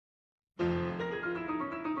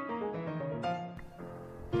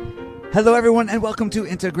Hello, everyone, and welcome to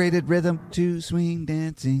Integrated Rhythm, two swing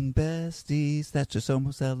dancing besties. That's Jasomo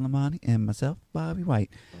Salamani and myself, Bobby White,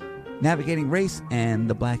 navigating race and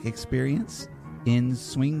the Black experience in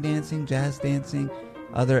swing dancing, jazz dancing,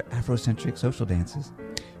 other Afrocentric social dances.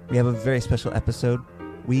 We have a very special episode.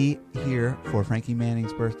 We here for Frankie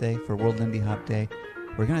Manning's birthday, for World Lindy Hop Day.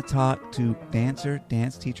 We're going to talk to dancer,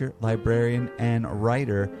 dance teacher, librarian, and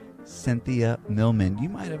writer CYNTHIA MILLMAN. You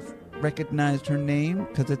might have recognized her name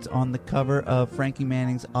because it's on the cover of Frankie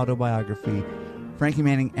Manning's autobiography, Frankie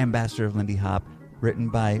Manning, Ambassador of Lindy Hop, written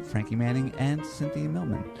by Frankie Manning and CYNTHIA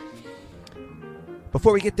MILLMAN.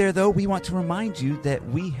 Before we get there, though, we want to remind you that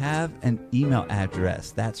we have an email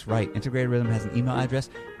address. That's right, Integrated Rhythm has an email address,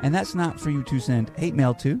 and that's not for you to send hate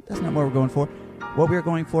mail to. That's not what we're going for. What we're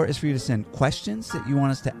going for is for you to send questions that you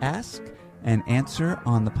want us to ask and answer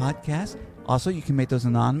on the podcast. Also, you can make those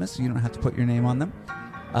anonymous, so you don't have to put your name on them.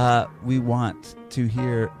 We want to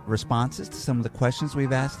hear responses to some of the questions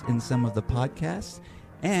we've asked in some of the podcasts,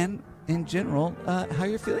 and in general, how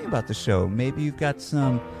you're feeling about the show. Maybe you've got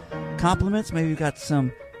some compliments, maybe you've got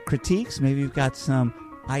some critiques, maybe you've got some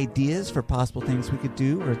ideas for possible things we could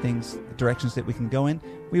do or directions that we can go in.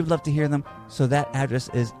 We would love to hear them. So that address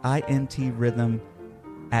is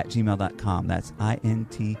intrhythm@gmail.com. That's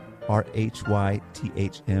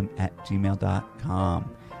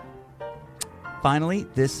intrhythm@gmail.com. Finally,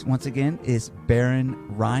 this, once again, is Baron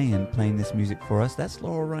Ryan playing this music for us. That's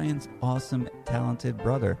Laurel Ryan's awesome, talented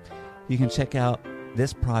brother. You can check out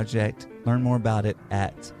this project, learn more about it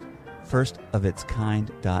at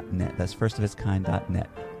firstofitskind.net. That's firstofitskind.net.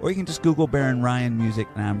 Or you can just Google Baron Ryan music,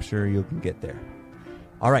 and I'm sure you can get there.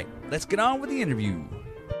 All right, let's get on with the interview.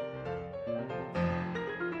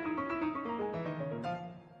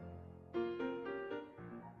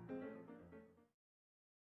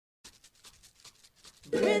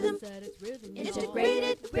 Rhythm,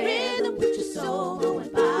 integrated rhythm with your soul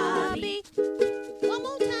and body. One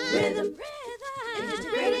more time. Rhythm,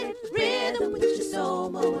 integrated rhythm with your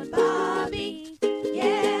soul and body.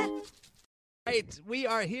 Yeah. Right, we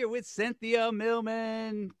are here with CYNTHIA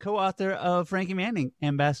MILLMAN, co-author of Frankie Manning,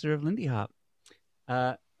 Ambassador of Lindy Hop.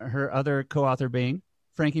 Her other co-author being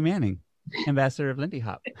Frankie Manning, Ambassador of Lindy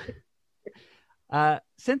Hop.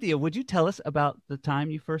 CYNTHIA, would you tell us about the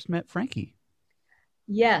time you first met Frankie?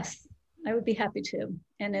 Yes, I would be happy to.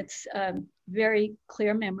 And it's a very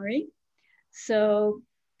clear memory. So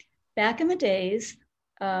back in the days,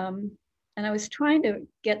 and I was trying to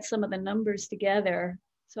get some of the numbers together.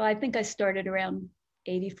 So I think I started around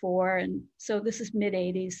 84. And so this is mid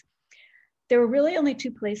 80s. There were really only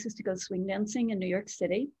two places to go swing dancing in New York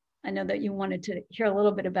City. I know that you wanted to hear a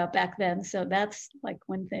little bit about back then. So that's like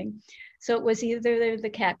one thing. So it was either the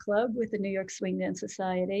Cat Club with the New York Swing Dance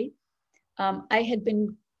Society. I had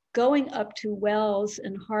been going up to Wells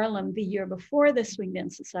in Harlem the year before the Swing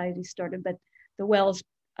Dance Society started, but the Wells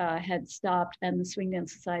had stopped and the Swing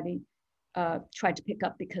Dance Society tried to pick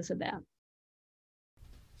up because of that.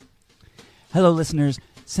 Hello, listeners.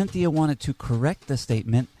 CYNTHIA wanted to correct the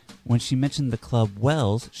statement. When she mentioned the club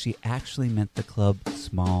Wells, she actually meant the club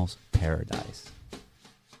Small's Paradise.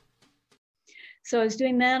 So I was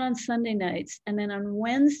doing that on Sunday nights. And then on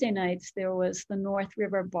Wednesday nights, there was the North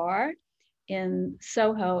River Bar in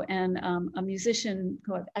Soho, and a musician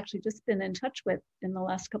who I've actually just been in touch with in the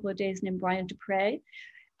last couple of days named Brian Dupre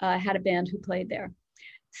had a band who played there.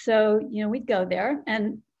 So, we'd go there.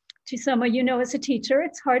 And Chisomo, as a teacher,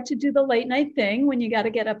 it's hard to do the late night thing when you got to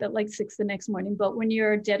get up at like 6 the next morning. But when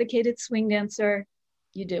you're a dedicated swing dancer,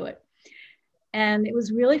 you do it. And it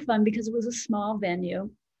was really fun because it was a small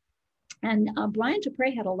venue. And Brian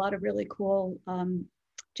Dupre had a lot of really cool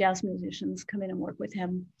jazz musicians come in and work with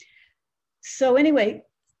him. So anyway,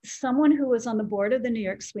 someone who was on the board of the New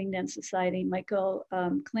York Swing Dance Society, Michael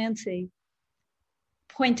Clancy,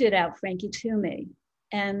 pointed out Frankie to me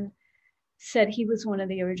and said he was one of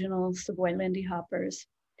the original Savoy Lindy Hoppers.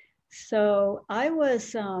 So I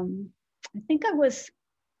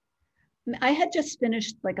had just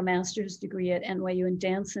finished like a master's degree at NYU in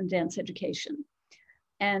dance and dance education.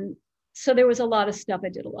 And so there was a lot of stuff. I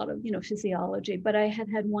did a lot of, physiology, but I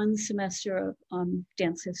had one semester of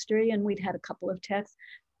dance history, and we'd had a couple of texts,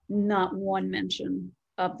 not one mention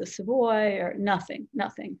of the Savoy or nothing.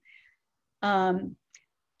 And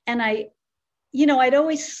I'd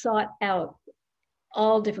always sought out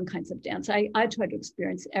all different kinds of dance. I tried to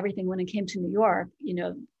experience everything when I came to New York.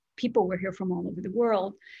 People were here from all over the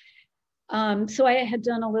world. So I had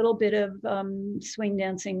done a little bit of swing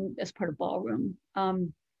dancing as part of ballroom.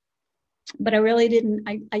 But I really didn't,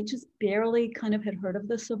 I just barely kind of had heard of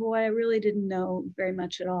the Savoy. I really didn't know very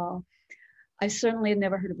much at all. I certainly had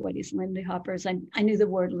never heard of Whitey's Lindy Hoppers. I knew the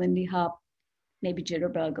word Lindy Hop, maybe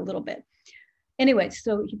jitterbug a little bit. Anyway,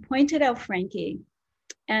 so he pointed out Frankie,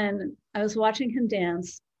 and I was watching him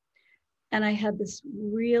dance, and I had this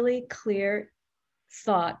really clear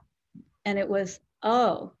thought, and it was,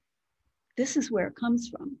 oh, this is where it comes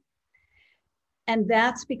from. And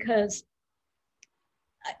that's because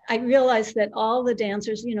I realized that all the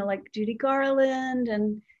dancers, you know, like Judy Garland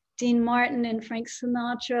and Dean Martin and Frank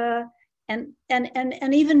Sinatra, and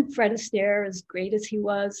even Fred Astaire, as great as he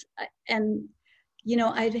was, and you know,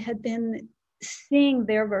 I had been seeing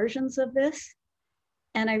their versions of this,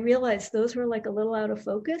 and I realized those were like a little out of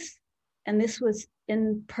focus, and this was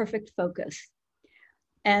in perfect focus.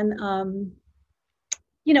 And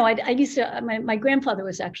you know, I used to. My grandfather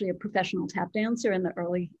was actually a professional tap dancer in the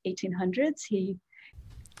early 1800s.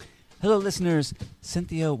 Hello, listeners.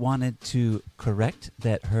 Cynthia wanted to correct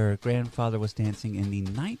that her grandfather was dancing in the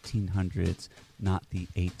 1900s, not the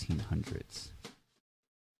 1800s.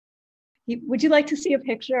 Would you like to see a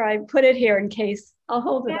picture? I put it here in case. I'll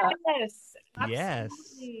hold it up. Yes,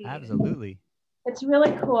 absolutely. It's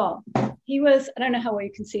really cool. He was, I don't know how well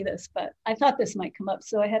you can see this, but I thought this might come up,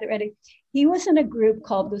 so I had it ready. He was in a group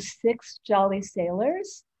called the Six Jolly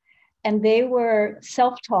Sailors, and they were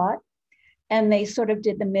self-taught. And they sort of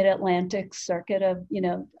did the mid-Atlantic circuit of, you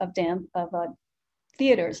know, of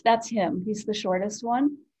theaters. That's him. He's the shortest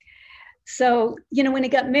one. So, you know, when he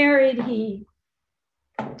got married, he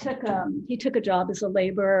took a job as a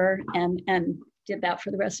laborer and did that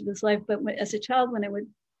for the rest of his life. But as a child, when I would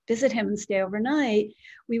visit him and stay overnight,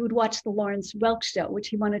 we would watch the Lawrence Welk show, which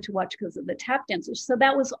he wanted to watch because of the tap dancers. So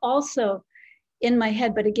that was also in my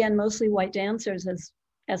head, but again, mostly white dancers,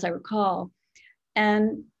 as I recall.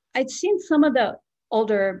 And I'd seen some of the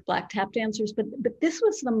older Black tap dancers, but this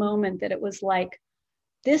was the moment that it was like,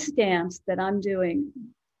 this dance that I'm doing,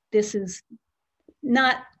 this is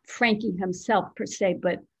not Frankie himself per se,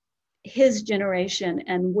 but his generation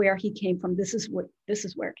and where he came from. This is where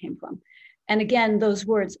it came from. And again, those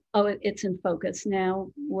words, oh, it's in focus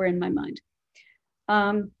now, were in my mind.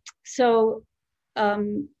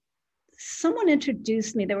 Someone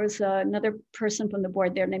introduced me. There was another person from the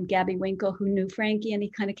board there named Gabby Winkle who knew Frankie, and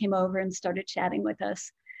he kind of came over and started chatting with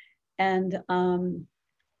us. And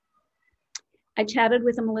I chatted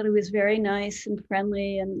with him a little. He was very nice and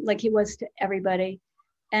friendly, and like he was to everybody.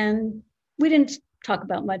 And we didn't talk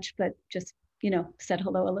about much, but just, you know, said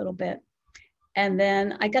hello a little bit. And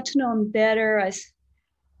then I got to know him better.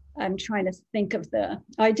 I'm trying to think of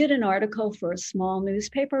I did an article for a small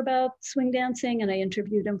newspaper about swing dancing, and I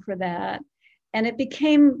interviewed him for that. And it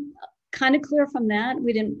became kind of clear from that,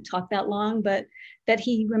 we didn't talk that long, but that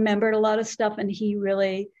he remembered a lot of stuff, and he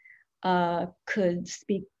really could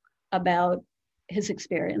speak about his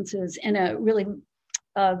experiences in a really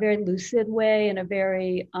very lucid way, in a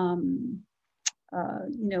very,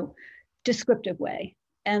 descriptive way.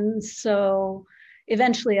 And so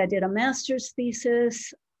eventually I did a master's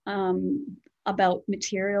thesis about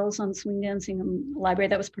materials on swing dancing in the library.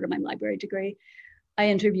 That was part of my library degree. I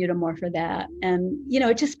interviewed him more for that. And, you know,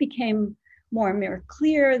 it just became more and more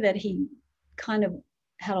clear that he kind of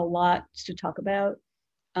had a lot to talk about.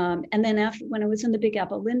 And then when I was in the Big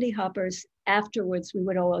Apple Lindy Hoppers, afterwards, we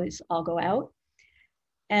would always all go out.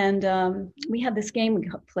 And we had this game we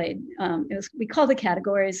played. We called it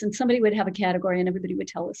categories, and somebody would have a category and everybody would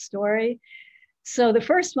tell a story. So the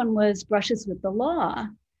first one was brushes with the law.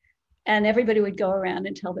 And everybody would go around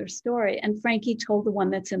and tell their story. And Frankie told the one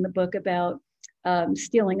that's in the book about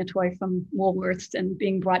stealing a toy from Woolworths and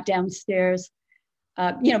being brought downstairs,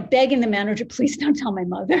 begging the manager, please don't tell my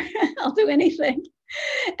mother, I'll do anything.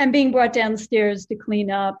 And being brought downstairs to clean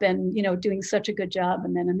up and, you know, doing such a good job.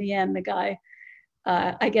 And then in the end, the guy,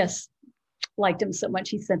 I guess, liked him so much,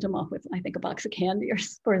 he sent him off with, I think, a box of candy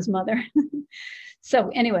for his mother. So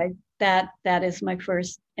anyway, that is my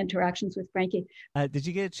first interactions with Frankie. Did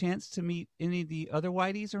you get a chance to meet any of the other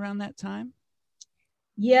Whiteys around that time?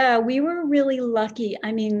 Yeah, we were really lucky.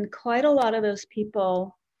 I mean, quite a lot of those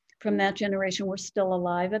people from that generation were still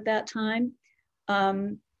alive at that time.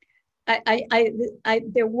 There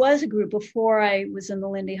was a group before I was in the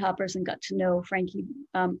Lindy Hoppers and got to know Frankie.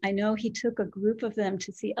 I know he took a group of them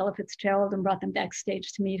to see Ella Fitzgerald and brought them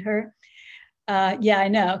backstage to meet her. Yeah, I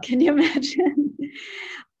know. Can you imagine?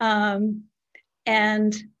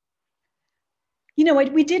 And, you know,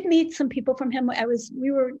 we did meet some people from him.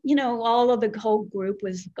 We were, you know, all of the whole group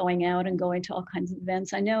was going out and going to all kinds of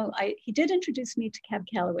events. I know he did introduce me to Cab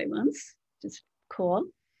Calloway once, which is cool,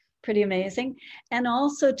 pretty amazing. And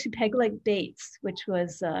also to Peg Leg Bates, which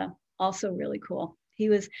was also really cool. He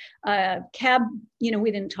was Cab, you know,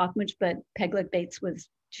 we didn't talk much, but Peg Leg Bates was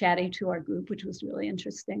chatty to our group, which was really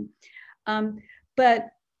interesting. But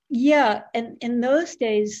yeah, and in those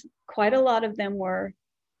days, quite a lot of them were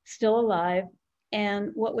still alive.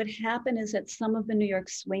 And what would happen is at some of the New York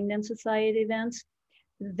Swing Dance Society events,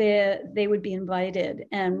 they would be invited,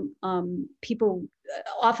 and people,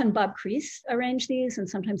 often Bob Crease arranged these, and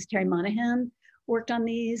sometimes Terry Monahan worked on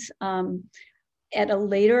these. At a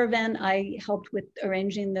later event, I helped with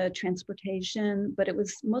arranging the transportation, but it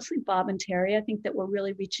was mostly Bob and Terry, I think, that were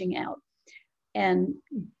really reaching out and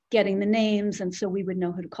getting the names, and so we would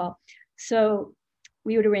know who to call. So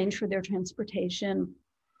we would arrange for their transportation,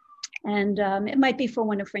 and it might be for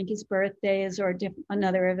one of Frankie's birthdays or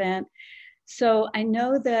another event. So I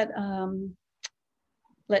know that,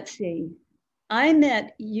 let's see, I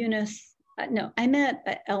met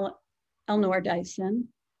Eleanor Dyson.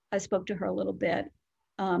 I spoke to her a little bit,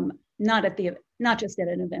 not just at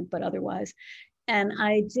an event, but otherwise. And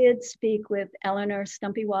I did speak with Eleanor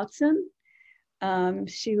Stumpy Watson.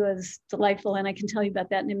 She was delightful, and I can tell you about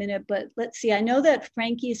that in a minute. But let's see, I know that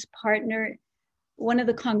Frankie's partner, one of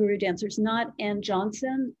the Kangaroo dancers, not Ann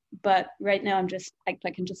Johnson, but right now I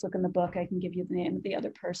can just look in the book. I can give you the name of the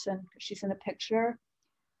other person because she's in a picture.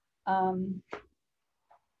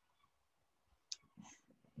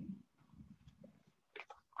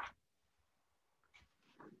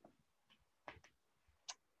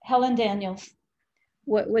 Helen Daniels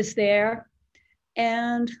was there.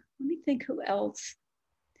 And let me think who else.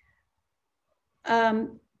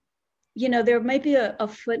 There might be a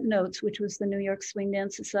Footnotes, which was the New York Swing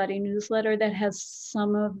Dance Society newsletter that has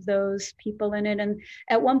some of those people in it. And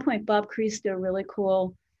at one point, Bob Crease did a really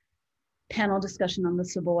cool panel discussion on the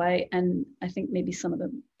Savoy. And I think maybe some of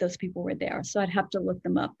those people were there. So I'd have to look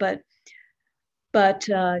them up. But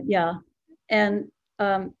yeah. And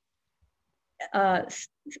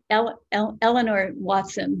Eleanor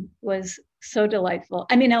Watson was so delightful.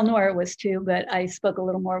 I mean, Eleanor was too, but I spoke a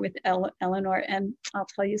little more with Eleanor, and I'll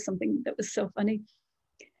tell you something that was so funny.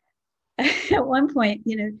 At one point,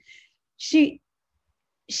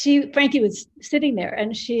 Frankie was sitting there,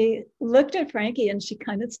 and she looked at Frankie, and she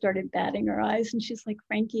kind of started batting her eyes, and she's like,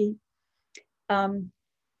 "Frankie,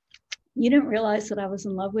 you didn't realize that I was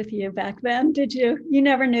in love with you back then, did you? You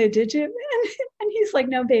never knew, did you?" And he's like,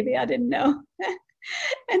 "No, baby, I didn't know."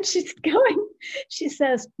 And she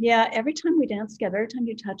says, "Yeah, every time we danced together, every time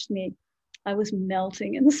you touched me, I was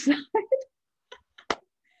melting inside."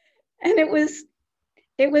 And it was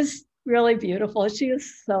really beautiful. She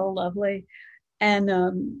was so lovely. And,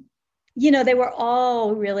 they were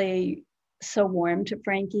all really so warm to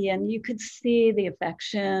Frankie, and you could see the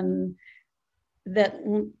affection that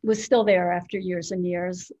was still there after years and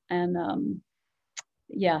years. And,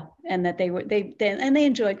 and that they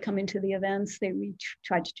enjoyed coming to the events. We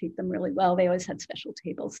tried to treat them really well. They always had special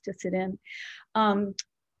tables to sit in.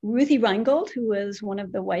 Ruthie Reingold, who was one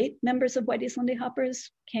of the white members of Whitey's Lindy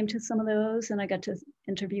Hoppers, came to some of those, and I got to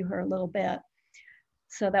interview her a little bit.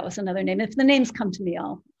 So that was another name. If the names come to me,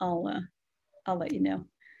 I'll let you know.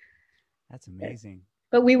 That's amazing.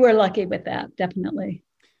 But we were lucky with that, definitely.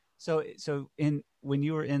 So when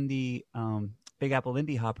you were in the Big Apple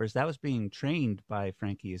Lindy Hoppers, that was being trained by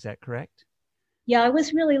Frankie. Is that correct? Yeah, I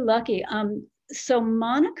was really lucky. So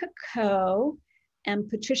Monica Coe and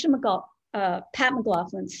Pat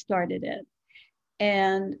McLaughlin started it.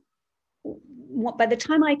 And by the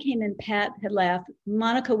time I came in, Pat had left.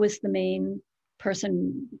 Monica was the main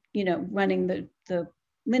person, running the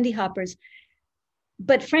Lindy Hoppers.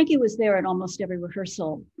 But Frankie was there at almost every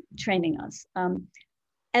rehearsal training us.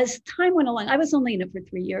 As time went along, I was only in it for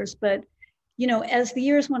 3 years, but as the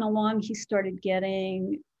years went along, he started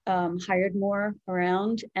getting hired more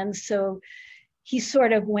around. And so he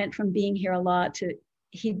sort of went from being here a lot to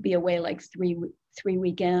he'd be away like three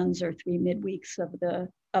weekends or 3 midweeks of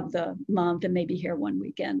the month, and maybe here one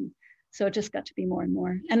weekend. So it just got to be more and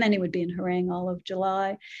more. And then he would be in Harang all of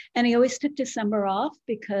July. And he always took December off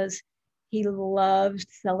because he loved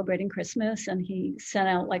celebrating Christmas, and he sent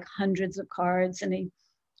out like hundreds of cards, and he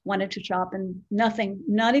wanted to shop, and nothing,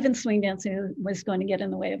 not even swing dancing, was going to get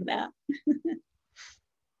in the way of that.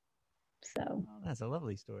 So that's a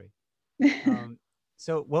lovely story.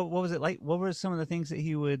 So what was it like? What were some of the things that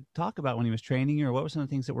he would talk about when he was training you, or what were some of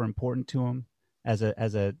the things that were important to him as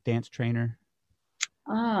a dance trainer?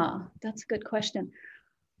 That's a good question.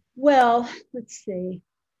 Well, let's see.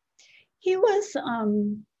 He was,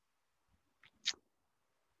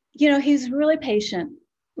 he's really patient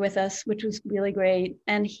with us, which was really great.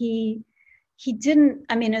 And he didn't,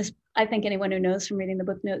 as I think anyone who knows from reading the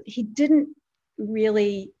book knows, he didn't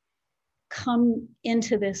really come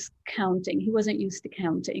into this counting. He wasn't used to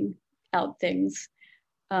counting out things.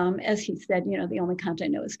 As he said, the only count I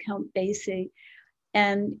know is Count Basie.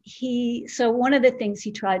 And so one of the things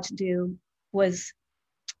he tried to do was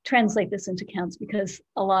translate this into counts, because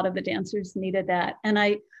a lot of the dancers needed that. And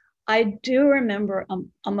I do remember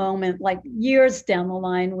a moment like years down the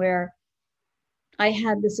line where I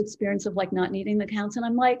had this experience of like not needing the counts. And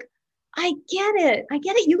I'm like, I get it.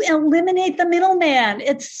 You eliminate the middleman.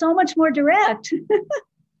 It's so much more direct.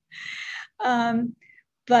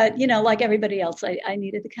 But, like everybody else, I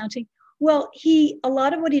needed the counting. Well, a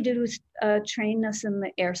lot of what he did was train us in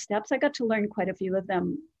the air steps. I got to learn quite a few of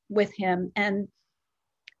them with him. And,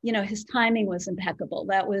 his timing was impeccable.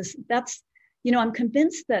 I'm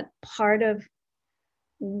convinced that part of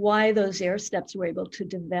why those air steps were able to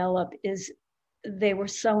develop is they were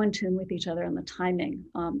so in tune with each other on the timing.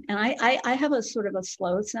 And I have a sort of a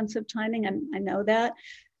slow sense of timing. I know that.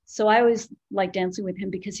 So I always like dancing with him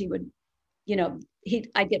because he would,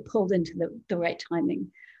 I'd get pulled into the right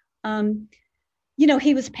timing.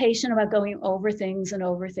 He was patient about going over things and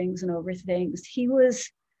over things and over things. He was,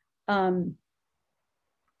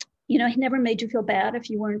 he never made you feel bad if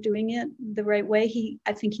you weren't doing it the right way.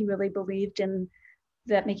 I think he really believed in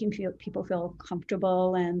that, making people feel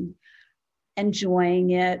comfortable and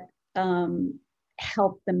enjoying it,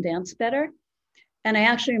 helped them dance better. And I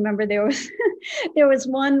actually remember there was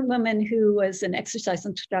one woman who was an exercise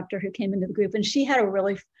instructor who came into the group, and she had a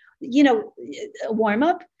really, a warm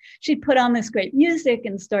up. She'd put on this great music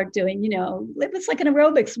and start doing, it was like an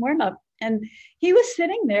aerobics warm up. And he was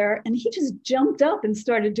sitting there and he just jumped up and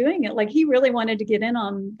started doing it. Like he really wanted to get in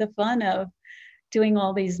on the fun of doing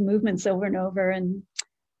all these movements over and over. And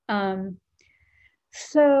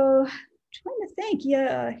so trying to think,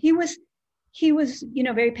 yeah, he was,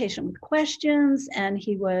 very patient with questions, and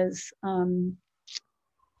he was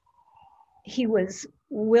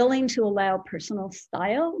willing to allow personal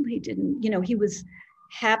style. He didn't, he was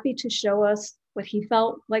happy to show us what he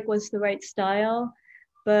felt like was the right style.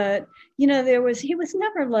 But, he was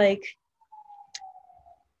never like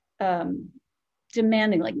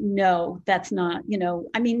demanding, like, no, that's not,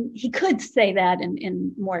 he could say that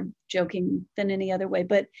in more joking than any other way,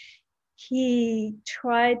 but he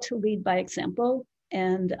tried to lead by example.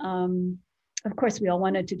 And of course, we all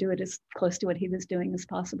wanted to do it as close to what he was doing as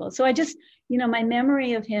possible. So I just, my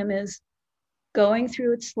memory of him is going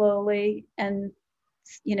through it slowly and,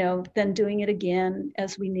 then doing it again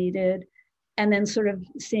as we needed. And then sort of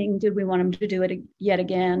seeing, did we want him to do it yet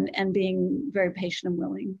again, and being very patient and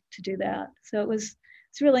willing to do that. So it's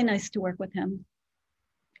really nice to work with him.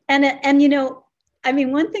 And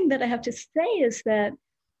one thing that I have to say is that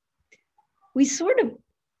we sort of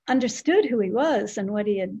understood who he was and what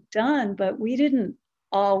he had done, but we didn't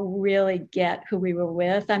all really get who we were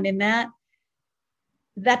with. I mean, that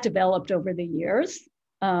developed over the years.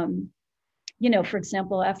 For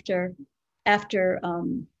example, after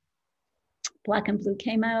Black and Blue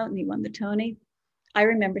came out and he won the Tony, I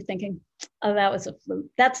remember thinking, oh, that was a fluke.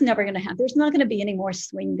 That's never going to happen. There's not going to be any more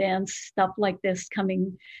swing dance stuff like this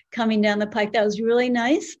coming down the pike. That was really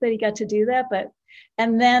nice that he got to do that.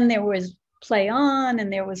 And then there was Play On,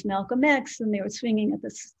 and there was Malcolm X, and they were swinging at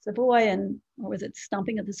the Savoy, or was it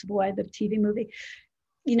Stomping at the Savoy, the TV movie?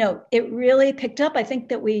 It really picked up. I think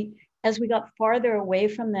that as we got farther away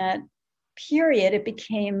from that period, it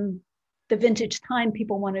became the vintage time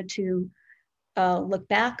people wanted to look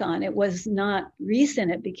back on. It was not recent.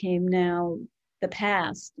 It became now the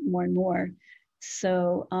past more and more.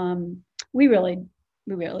 So we really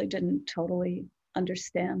didn't totally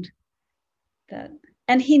understand that.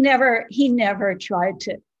 And he never tried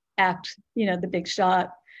to act, the big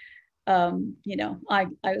shot. I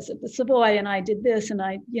was at the Savoy and I did this and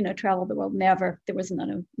I, traveled the world. Never. There was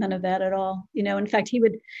none of that at all. In fact, he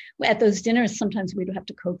would, at those dinners, sometimes we'd have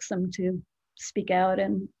to coax him to speak out,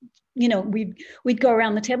 and we'd go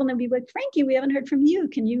around the table and they'd be like, Frankie, we haven't heard from you.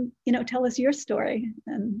 Can you, tell us your story?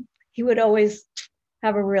 And he would always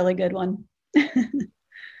have a really good one.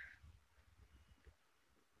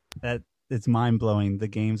 It's mind-blowing, the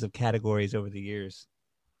games of categories over the years.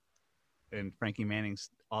 And Frankie Manning's,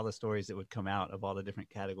 all the stories that would come out of all the different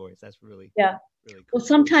categories. That's really cool. Well,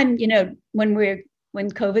 sometime, when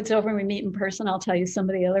COVID's over and we meet in person, I'll tell you some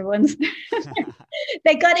of the other ones.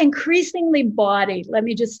 They got increasingly bawdy, let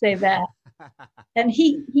me just say that. And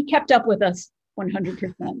he kept up with us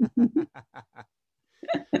 100%.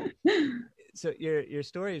 So your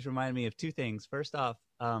stories remind me of two things. First off,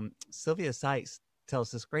 Sylvia Sykes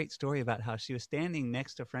tells this great story about how she was standing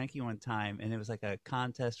next to Frankie one time, and it was like a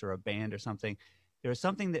contest or a band or something. There was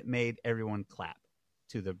something that made everyone clap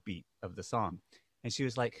to the beat of the song. And she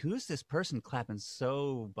was like, who's this person clapping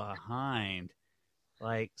so behind?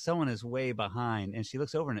 like someone is way behind, and she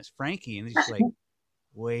looks over and it's Frankie, and she's like,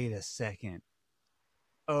 wait a second.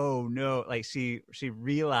 Oh no. Like she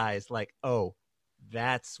realized like, oh,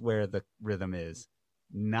 that's where the rhythm is,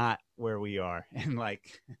 not where we are. And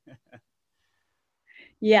like,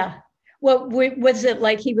 Yeah. Well, was it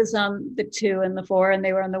like he was on the 2 and the 4 and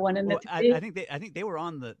they were on the 1 and the 3? I think they were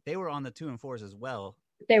on the 2 and 4s as well.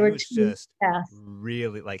 They were just fast.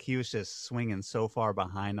 really like, he was just swinging so far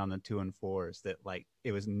behind on the 2 and 4s that like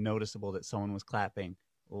it was noticeable that someone was clapping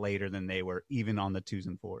later than they were, even on the 2s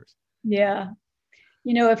and 4s. Yeah.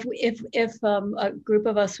 You know, if a group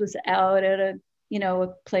of us was out at a, you know, a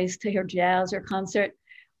place to hear jazz or concert,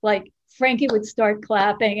 like Frankie would start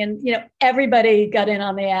clapping and, you know, everybody got in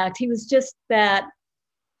on the act. He was just that,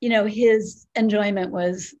 you know, his enjoyment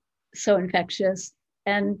was so infectious,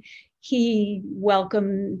 and he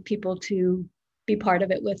welcomed people to be part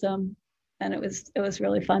of it with him. And it was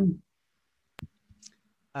really fun.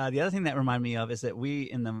 The other thing that reminded me of is that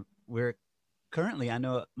we're currently, I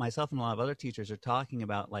know myself and a lot of other teachers are talking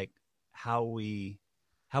about like how we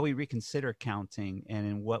reconsider counting, and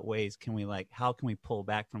in what ways can we, like, how can we pull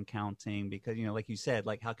back from counting? Because, you know, like you said,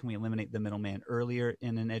 like, how can we eliminate the middleman earlier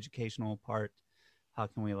in an educational part? How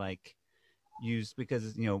can we like use,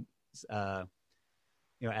 because,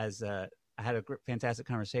 as I had a fantastic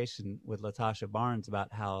conversation with Latasha Barnes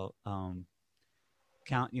about how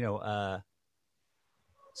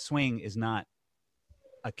swing is not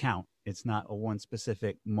a count. It's not a one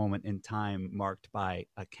specific moment in time marked by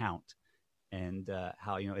a count. And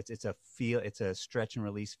how, you know, it's a stretch and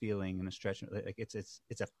release feeling, and a stretch, like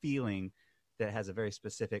it's a feeling that has a very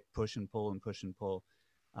specific push and pull,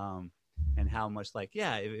 and how much, like,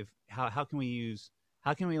 yeah, how can we use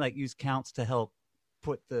counts to help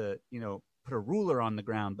put a ruler on the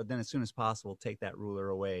ground, but then as soon as possible take that ruler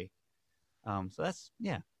away. So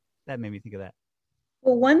that made me think of that.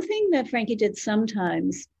 Well, one thing that Frankie did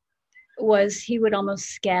sometimes was he would almost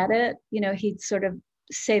scat it. You know, he'd sort of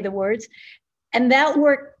say the words, and that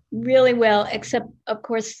worked really well, except of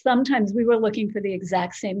course sometimes we were looking for the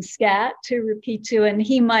exact same scat to repeat to, and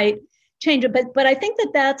he might change it. But I think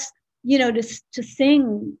that's, you know, to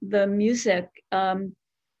sing the music.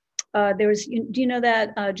 There was, do you know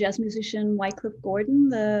that jazz musician Wycliffe Gordon,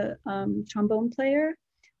 the trombone player?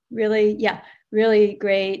 Really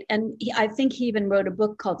great. And I think he even wrote a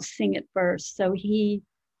book called Sing It First. So he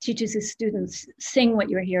teaches his students, sing what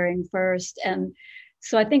you're hearing first. And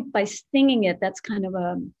so I think by singing it, that's kind of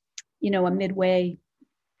a midway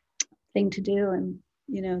thing to do. And,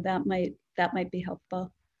 you know, that might be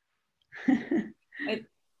helpful.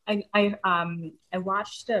 I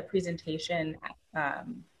watched a presentation at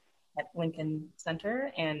Lincoln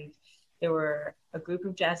Center, and there were a group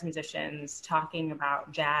of jazz musicians talking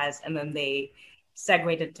about jazz, and then they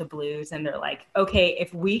segued into blues, and they're like, okay,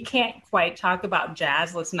 if we can't quite talk about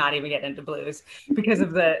jazz, let's not even get into blues, because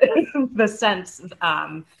of the sense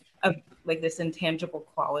of like this intangible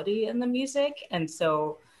quality in the music. And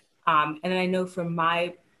so and I know from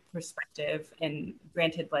my perspective, and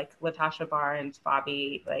granted, like Latasha Barnes,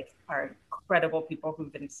 Bobby, like, are incredible people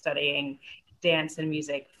who've been studying dance and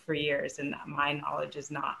music for years, and my knowledge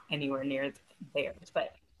is not anywhere near theirs.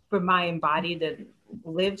 But for my embodied and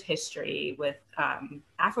lived history with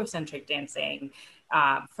Afrocentric dancing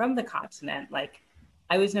from the continent, like,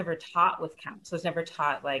 I was never taught with counts. I was never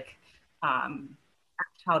taught like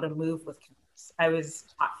how to move with counts. I was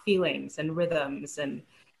taught feelings and rhythms and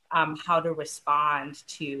how to respond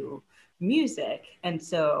to music. And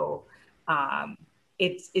so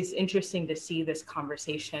it's interesting to see this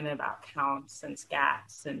conversation about counts and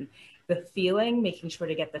scats and the feeling, making sure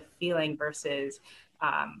to get the feeling versus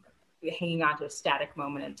hanging on to a static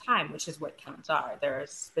moment in time, which is what counts are. They're a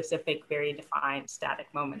specific, very defined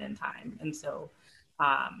static moment in time. And so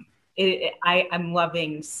I'm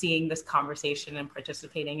loving seeing this conversation and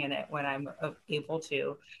participating in it when I'm able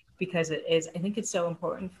to, because I think it's so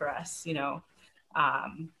important for us, you know,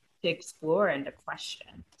 to explore and to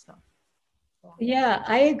question. So. Yeah,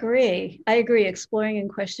 I agree. Exploring and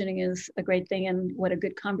questioning is a great thing, and what a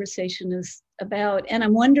good conversation is about. And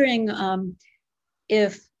I'm wondering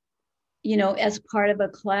if, you know, as part of a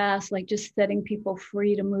class, like just setting people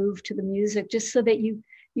free to move to the music, just so that you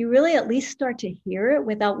really at least start to hear it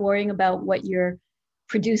without worrying about what you're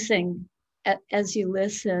producing as you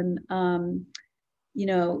listen, you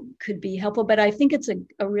know, could be helpful. But I think it's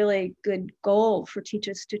a really good goal for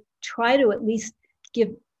teachers to try to at least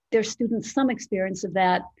give their students some experience of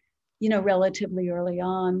that, you know, relatively early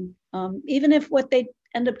on, even if what they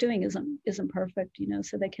end up doing isn't perfect, you know,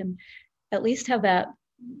 so they can at least have that,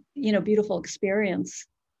 you know, beautiful experience,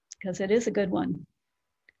 because it is a good one.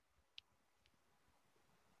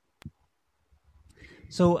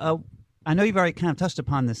 So I know you've already kind of touched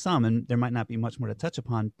upon this some, and there might not be much more to touch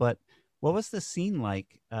upon, but what was the scene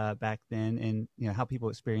like back then, and how people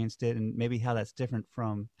experienced it, and maybe how that's different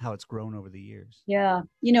from how it's grown over the years? Yeah,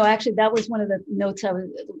 actually, that was one of the notes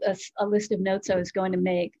a list of notes I was going to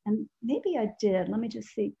make, and maybe I did. Let me just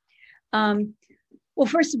see. Well,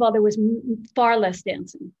 first of all, there was far less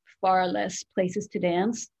dancing, far less places to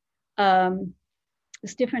dance.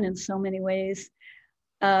 It's different in so many ways.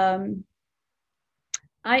 There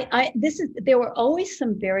were always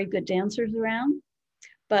some very good dancers around.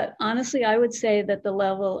 But honestly, I would say that the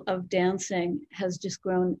level of dancing has just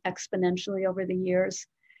grown exponentially over the years.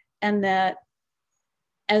 And that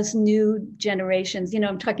as new generations,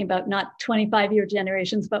 I'm talking about not 25-year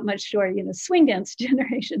generations, but much shorter, swing dance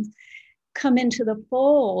generations come into the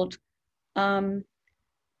fold, and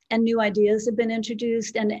new ideas have been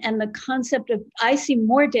introduced. And the concept of, I see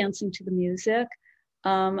more dancing to the music.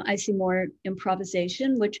 I see more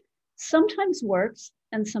improvisation, which sometimes works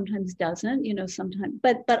and sometimes doesn't, sometimes,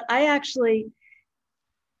 but I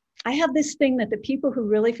have this thing that the people who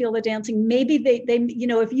really feel the dancing, maybe they,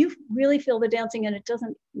 if you really feel the dancing and it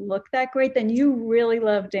doesn't look that great, then you really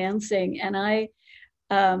love dancing. And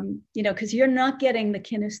because you're not getting the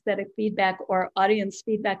kinesthetic feedback or audience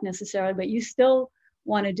feedback necessarily, but you still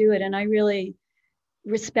want to do it. And I really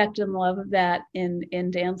respect and love that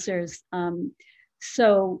in dancers.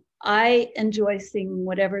 So I enjoy seeing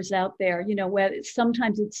whatever's out there, where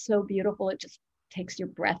sometimes it's so beautiful, it just takes your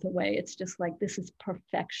breath away. It's just like, this is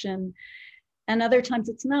perfection. And other times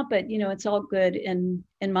it's not, but it's all good in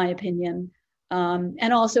my opinion.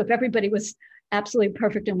 And also, if everybody was absolutely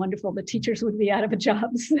perfect and wonderful, the teachers would be out of a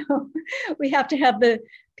job. So we have to have the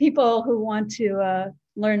people who want to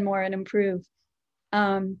learn more and improve.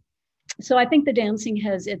 So I think the dancing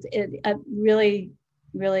has, I really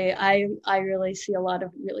see a lot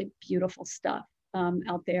of really beautiful stuff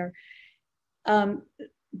out there.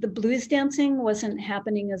 The blues dancing wasn't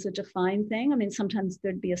happening as a defined thing. I mean, sometimes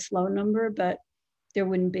there'd be a slow number, but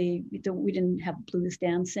we didn't have blues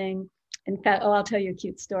dancing. In fact, I'll tell you a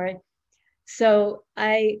cute story. So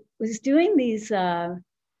I was doing these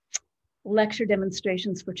lecture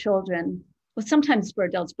demonstrations for children, well, sometimes for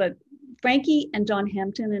adults, but Frankie and Don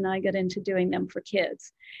Hampton and I got into doing them for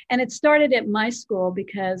kids. And it started at my school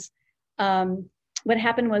because what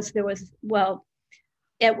happened was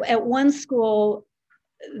at one school,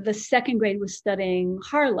 the second grade was studying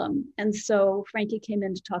Harlem. And so Frankie came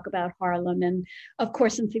in to talk about Harlem. And of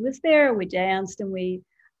course, since he was there, we danced and we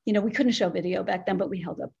couldn't show video back then, but we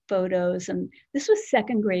held up photos. And this was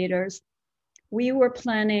second graders. We were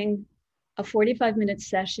planning a 45-minute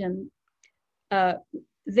session.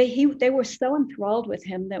 They were so enthralled with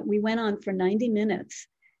him that we went on for 90 minutes.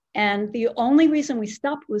 And the only reason we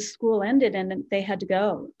stopped was school ended and they had to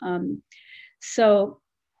go.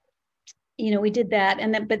 We did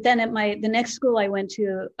that. But then at the next school I went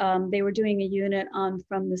to, they were doing a unit on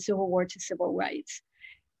from the Civil War to civil rights.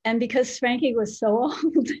 And because Frankie was so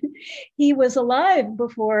old, he was alive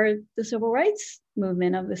before the civil rights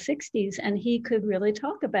movement of the 60s. And he could really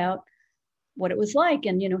talk about what it was like.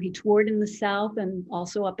 And, he toured in the South and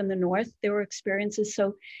also up in the North, there were experiences.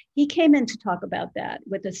 So he came in to talk about that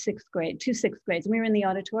with two sixth grades. And we were in the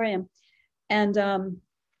auditorium. And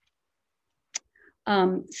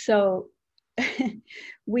so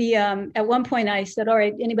we, at one point I said, all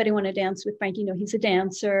right, anybody want to dance with Frankie? He's a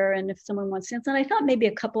dancer. And if someone wants to dance, and I thought maybe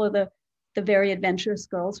a couple of the very adventurous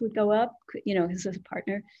girls would go up, as a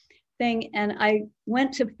partner thing. And I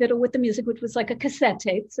went to fiddle with the music, which was like a cassette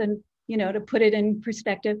tapes, and to put it in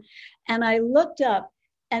perspective. And I looked up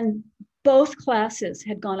and both classes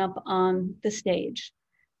had gone up on the stage,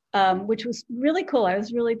 which was really cool. I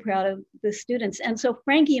was really proud of the students. And so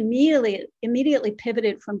Frankie immediately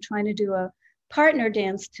pivoted from trying to do a partner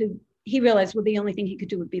dance to, he realized, the only thing he could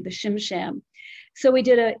do would be the shim sham. So we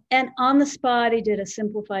did and on the spot, he did a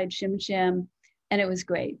simplified shim sham, and it was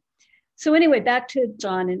great. So anyway, back to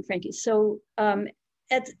Don and Frankie. So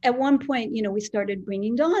at one point, we started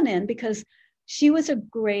bringing Dawn in because she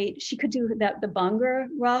could do the bonga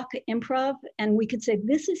rock improv. And we could say,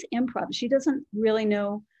 this is improv. She doesn't really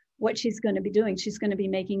know what she's going to be doing. She's going to be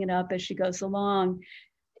making it up as she goes along.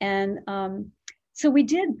 And so we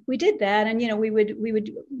did that. And,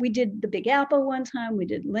 we did the Big Apple one time. We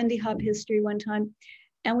did Lindy Hop history one time.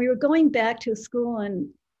 And we were going back to a school and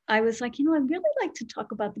I was like, I'd really like to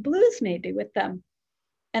talk about the blues maybe with them.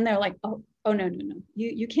 And they're like, oh no,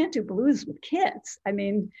 you can't do blues with kids. I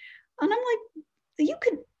mean, and I'm like, you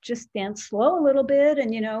could just dance slow a little bit,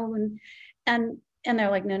 and and they're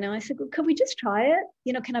like, no. I said, well, could we just try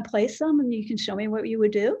it? Can I play some and you can show me what you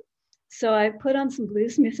would do? So I put on some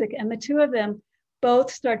blues music, and the two of them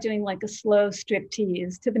both start doing like a slow strip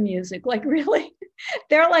tease to the music, like really,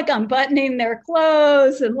 they're like unbuttoning their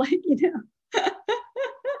clothes and like, you know.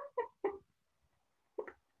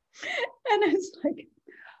 And I was like,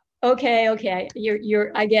 okay,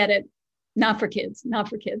 I get it. Not for kids.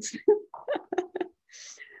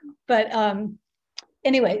 But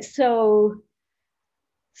anyway, so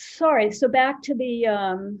sorry. So back to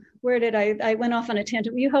the, where did I went off on a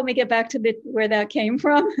tangent. Will you help me get back to where that came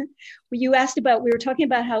from? You asked about, we were talking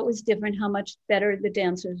about how it was different, how much better the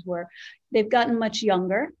dancers were. They've gotten much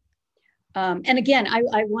younger. And again, I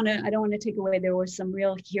don't want to take away, there were some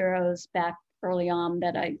real heroes back early on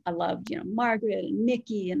that I loved, you know, Margaret and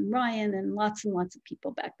Mickey and Ryan and lots of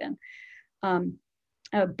people back then.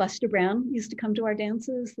 Buster Brown used to come to our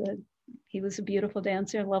dances. He was a beautiful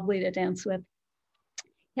dancer, lovely to dance with.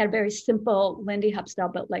 He had a very simple Lindy Hop style,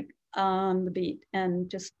 but like on the beat, and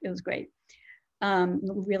just, it was great.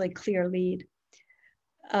 Really clear lead.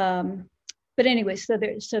 But anyway, so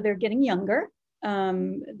they're getting younger.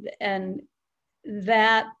 And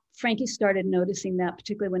that Frankie started noticing that,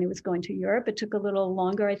 particularly when he was going to Europe. It took a little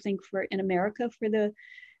longer, I think, in America for the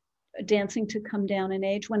dancing to come down in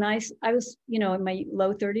age. When I was, you know, in my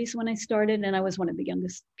low 30s when I started, and I was one of the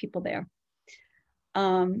youngest people there.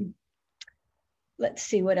 Let's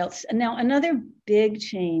see what else. And now another big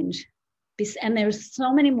change, and there's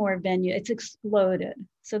so many more venues, it's exploded.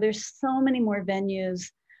 So there's so many more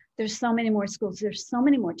venues, there's so many more schools, there's so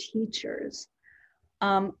many more teachers.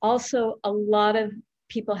 Also, a lot of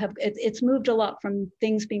people it's moved a lot from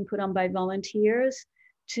things being put on by volunteers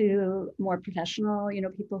to more professional, you know,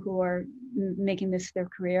 people who are making this their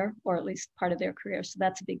career, or at least part of their career. So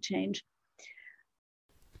that's a big change.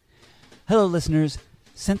 Hello, listeners.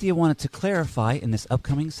 Cynthia wanted to clarify in this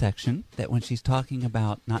upcoming section that when she's talking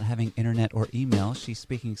about not having internet or email, she's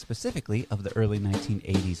speaking specifically of the early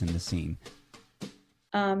 1980s in the scene.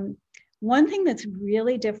 One thing that's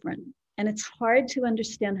really different, and it's hard to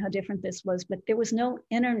understand how different this was, but there was no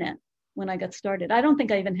internet when I got started. I don't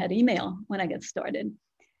think I even had email when I got started.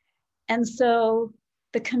 And so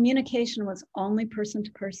the communication was only person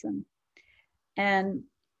to person. And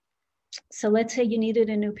so let's say you needed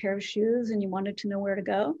a new pair of shoes and you wanted to know where to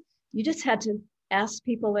go. You just had to ask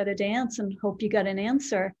people at a dance and hope you got an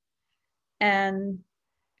answer. And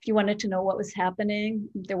if you wanted to know what was happening,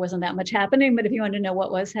 there wasn't that much happening, but if you wanted to know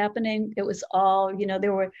what was happening, it was all, you know,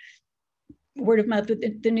 there were word of mouth.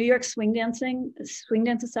 The New York Swing Dance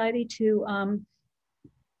Society to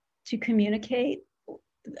communicate.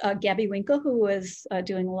 Gabby Winkle, who was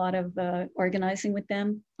doing a lot of organizing with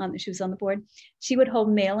them, she was on the board. She would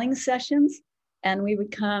hold mailing sessions, and we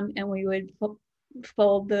would come and we would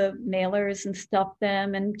fold the mailers and stuff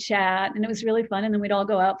them and chat, and it was really fun. And then we'd all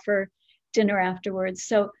go out for dinner afterwards.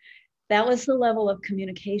 So that was the level of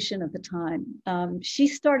communication at the time. She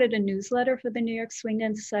started a newsletter for the New York Swing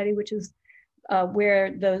Dance Society, which is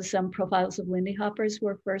where those profiles of Lindy Hoppers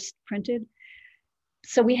were first printed.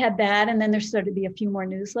 So we had that, and then there started to be a few more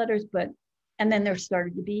newsletters, and then there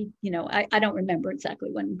started to be, you know, I don't remember exactly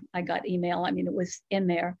when I got email. I mean, it was in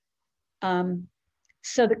there.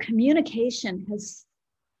 So the communication has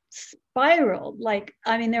spiraled. Like,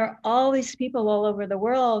 I mean, there are all these people all over the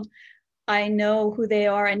world. I know who they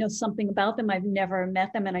are. I know something about them. I've never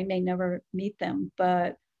met them, and I may never meet them,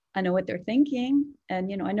 but I know what they're thinking, and,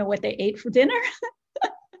 you know, I know what they ate for dinner.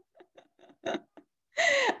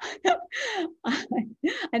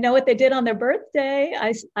 I know what they did on their birthday.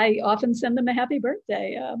 I often send them a happy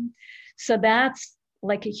birthday. So that's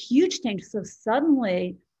like a huge change. So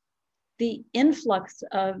suddenly the influx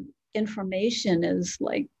of information is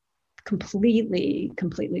like completely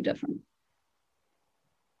different.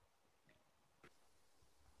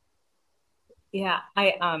 Yeah,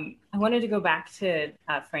 I wanted to go back to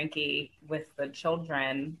Frankie with the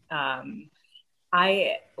children.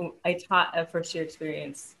 I taught a first year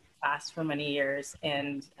experience class for many years,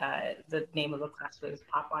 and the name of the class was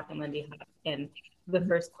Pop Walk and Lindy Hop. And the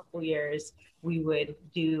first couple years, we would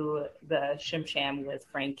do the Shim Sham with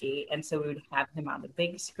Frankie, and so we would have him on the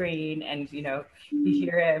big screen, and you know, you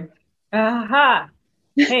hear him, aha,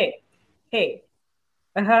 hey, hey,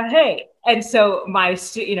 and so my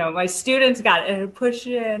students got it, and push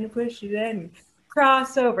it in,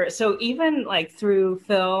 crossover. So even like through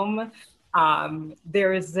film,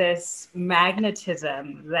 there was this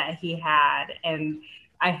magnetism that he had, and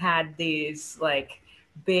I had these like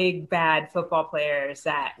big bad football players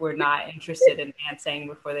that were not interested in dancing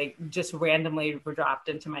before they just randomly were dropped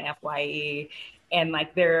into my FYE, and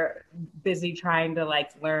like they're busy trying to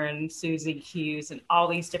like learn Suzy cues and all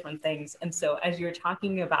these different things. And so as you're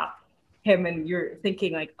talking about him and you're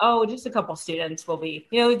thinking like, oh, just a couple students will be,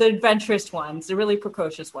 you know, the adventurous ones, the really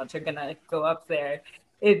precocious ones are gonna go up there.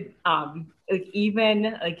 It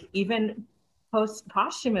even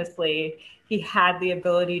posthumously, he had the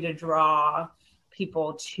ability to draw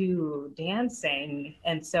people to dancing.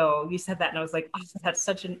 And so you said that and I was like, oh, that's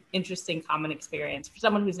such an interesting common experience for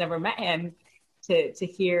someone who's never met him to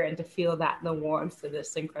hear and to feel that in the warmth of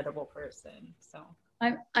this incredible person. So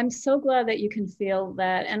I'm so glad that you can feel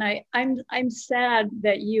that, and I'm sad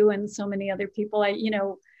that you and so many other people,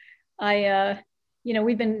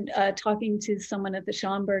 we've been talking to someone at the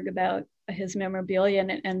Schomburg about his memorabilia,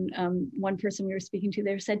 and one person we were speaking to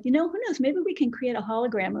there said, who knows, maybe we can create a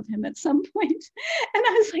hologram of him at some point. And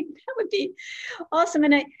I was like, that would be awesome.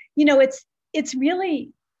 And it's really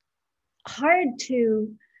hard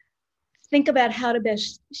to think about how to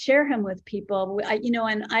best share him with people.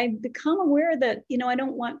 And I've become aware that, I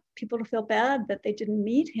don't want people to feel bad that they didn't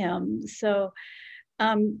meet him. So,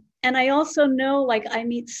 and I also know, like, I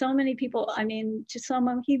meet so many people. I mean, to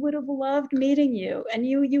someone, he would have loved meeting you, and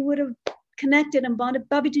you would have connected and bonded.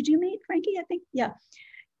 Bobby, did you meet Frankie? I think, yeah.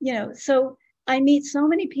 So I meet so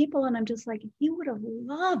many people and I'm just like, he would have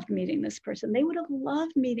loved meeting this person. They would have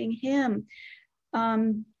loved meeting him.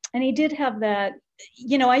 And he did have that,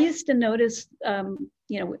 I used to notice,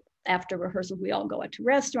 after rehearsals, we all go out to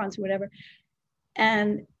restaurants or whatever.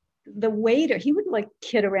 And the waiter, he would like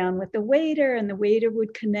kid around with the waiter, and the waiter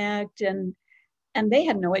would connect, and they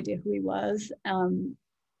had no idea who he was,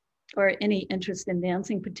 or any interest in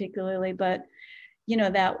dancing particularly, but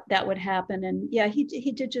that would happen. And yeah, he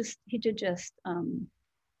did just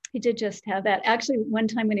have that. Actually, one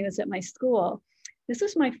time when he was at my school, this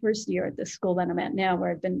was my first year at the school that I'm at now,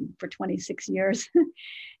 where I've been for 26 years.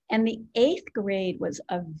 And the 8th grade was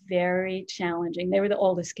a very challenging, they were the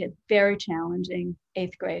oldest kid, very challenging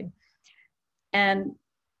 8th grade. And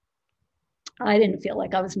I didn't feel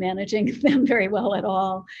like I was managing them very well at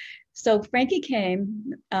all. So Frankie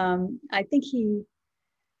came, I think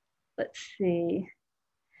let's see,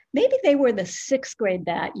 maybe they were the 6th grade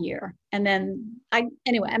that year. And then I'm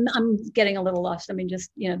getting a little lost. I mean,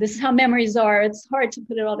 just, this is how memories are. It's hard to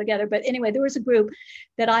put it all together. But anyway, there was a group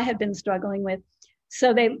that I had been struggling with.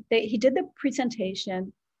 So he did the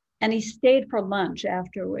presentation and he stayed for lunch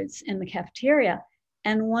afterwards in the cafeteria.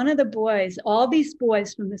 And one of the boys, all these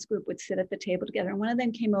boys from this group would sit at the table together. And one of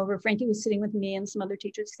them came over. Frankie was sitting with me and some other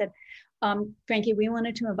teachers, said, Frankie, we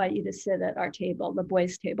wanted to invite you to sit at our table, the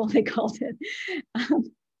boys' table, they called it.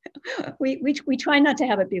 We try not to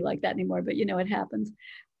have it be like that anymore, but it happens.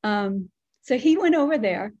 So he went over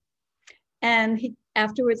there, and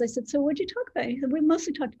afterwards I said, so what'd you talk about? He said, we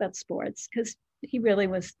mostly talked about sports, because he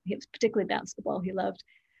was particularly basketball he loved.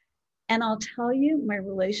 And I'll tell you, my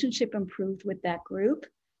relationship improved with that group.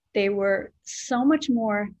 They were so much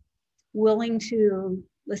more willing to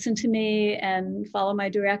listen to me and follow my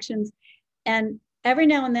directions. And every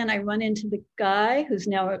now and then I run into the guy who's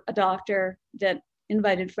now a doctor that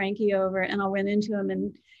invited Frankie over, and I'll run into him.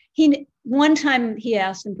 And one time he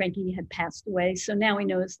asked, and Frankie had passed away. So now he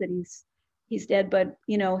knows that he's dead, but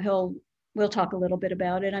we'll talk a little bit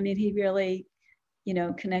about it. I mean, he really,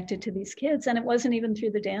 connected to these kids, and it wasn't even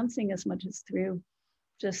through the dancing as much as through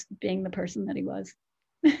just being the person that he was.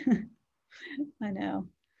 I know.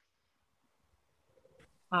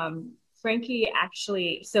 Frankie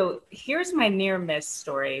actually, so here's my near miss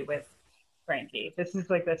story with Frankie. This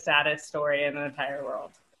is like the saddest story in the entire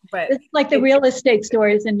world. But it's like the real estate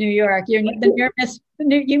stories in New York. You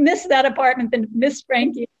miss that apartment, then miss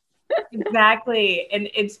Frankie. Exactly. And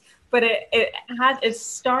it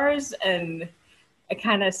stars in a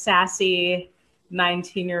kind of sassy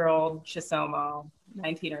 19-year-old Chisomo,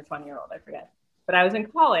 19 or 20-year-old, I forget. But I was in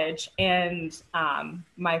college, and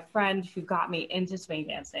my friend who got me into swing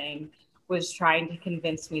dancing was trying to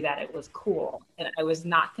convince me that it was cool. And I was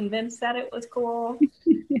not convinced that it was cool.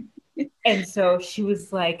 And so she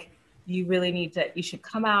was like, you should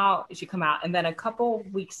come out. And then a couple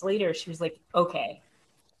weeks later, she was like, okay,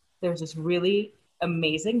 there's this really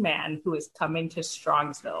amazing man who is coming to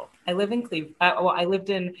Strongsville. I live in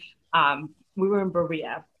Cleveland. We were in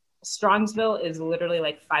Berea. Strongsville is literally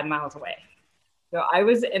like 5 miles away. So I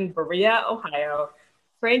was in Berea, Ohio.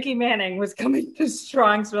 Frankie Manning was coming to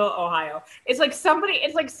Strongsville, Ohio. It's like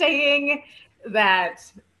saying that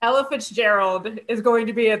Ella Fitzgerald is going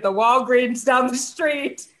to be at the Walgreens down the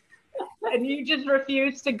street and you just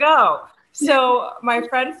refuse to go. So my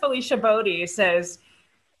friend Felicia Bodie says,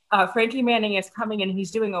 Frankie Manning is coming and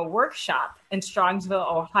he's doing a workshop in Strongsville,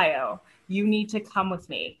 Ohio. You need to come with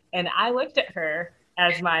me. And I looked at her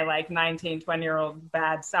as my 19, 20-year-old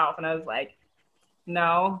bad self. And I was like,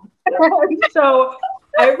 no. So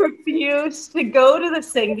I refused to go to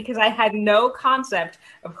this thing because I had no concept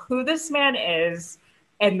of who this man is,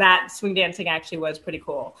 and that swing dancing actually was pretty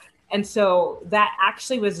cool. And so that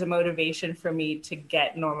actually was the motivation for me to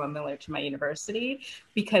get Norma Miller to my university,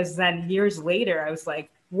 because then years later I was like,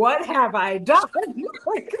 what have I done?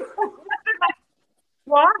 Like,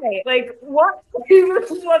 why? Like, what? This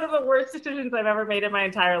was one of the worst decisions I've ever made in my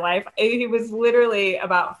entire life. He was literally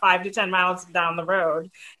about 5 to 10 miles down the road.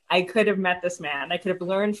 I could have met this man. I could have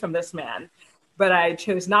learned from this man, but I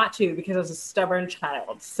chose not to because I was a stubborn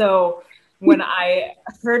child. So when I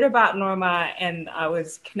heard about Norma and I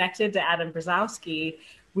was connected to Adam Brzezowski,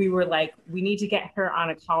 we were like, we need to get her on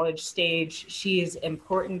a college stage. She is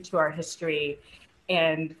important to our history.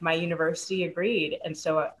 And my university agreed. And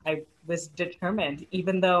so I was determined,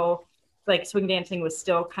 even though like swing dancing was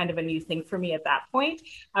still kind of a new thing for me at that point.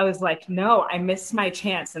 I was like, no, I missed my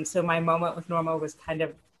chance. And so my moment with Norma was kind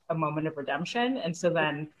of a moment of redemption. And so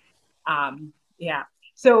then, yeah.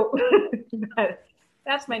 So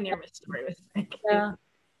that's my near miss story with Frank. Yeah.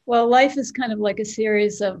 Well, life is kind of like a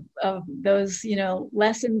series of those, you know,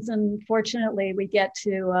 lessons. And fortunately, we get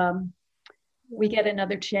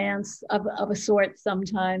another chance of a sort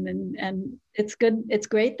sometime. And it's good. It's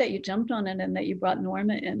great that you jumped on it and that you brought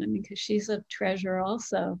Norma in. I mean, because she's a treasure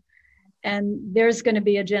also. And there's going to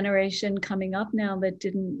be a generation coming up now that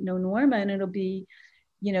didn't know Norma, and it'll be,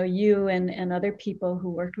 you know, you and other people who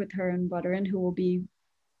worked with her and brought her in who will be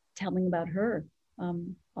telling about her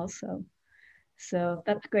also. So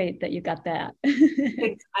that's great that you got that.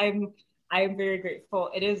 I'm very grateful.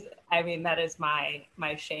 It is, I mean, that is my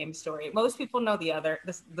shame story. Most people know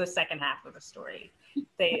the second half of the story.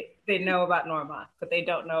 They know about Norma, but they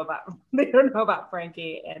don't know about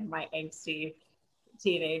Frankie and my angsty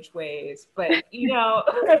teenage ways. But you know,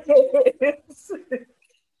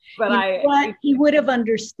 but he would have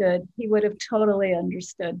understood. He would have totally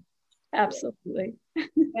understood. Absolutely.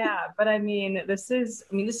 Yeah, but I mean, this is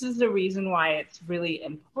the reason why it's really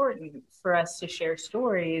important for us to share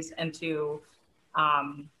stories and to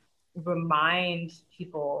remind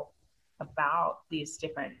people about these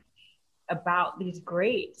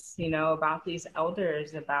greats, you know, about these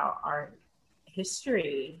elders, about our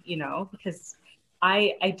history, you know, because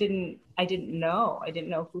I didn't know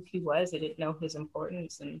who he was. I didn't know his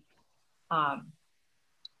importance. And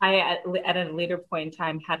I, at a later point in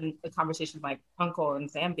time, had a conversation with my uncle in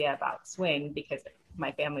Zambia about swing, because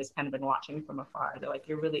my family's kind of been watching from afar. They're like,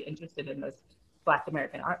 you're really interested in this Black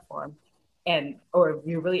American art form, or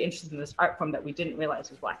you're really interested in this art form that we didn't realize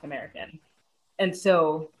was Black American. And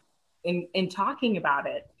so in talking about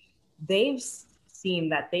it, they've seen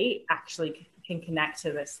that they actually can connect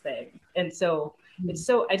to this thing. And so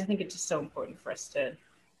I just think it's just so important for us to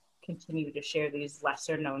continue to share these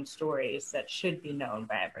lesser known stories that should be known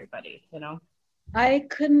by everybody, you know? I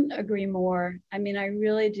couldn't agree more. I mean, I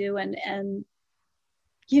really do. And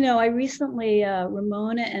you know, I recently,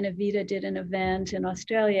 Ramona and Evita did an event in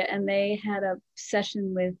Australia, and they had a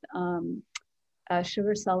session with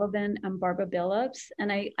Sugar Sullivan and Barbara Billups.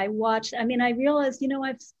 And I watched, I mean, I realized, you know,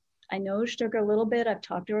 I know Sugar a little bit. I've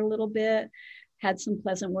talked to her a little bit, had some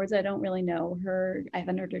pleasant words. I don't really know her. I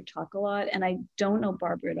haven't heard her talk a lot, and I don't know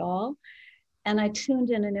Barbara at all. And I tuned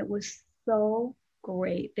in, and it was so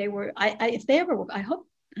great. They were, if they ever, I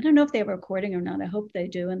don't know if they have a recording or not. I hope they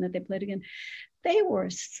do, and that they played again. They were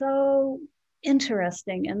so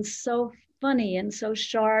interesting and so funny and so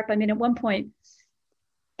sharp. I mean, at one point,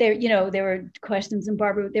 there were questions, and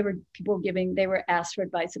Barbara, they were asked for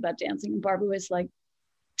advice about dancing, and Barbara was like,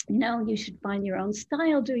 you know, you should find your own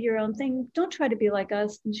style, do your own thing. Don't try to be like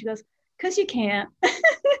us. And she goes, because you can't. and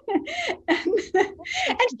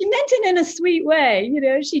she meant it in a sweet way. You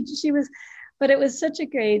know, she was, but it was such a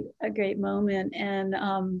great moment.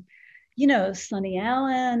 And, you know, Sunny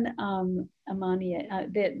Allen, Amani,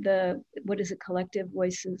 Collective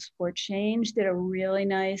Voices for Change did a really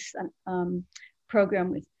nice program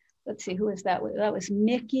with, let's see, who was that? That was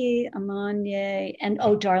Mickey, Amani, and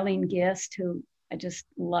Darlene Gist, who I just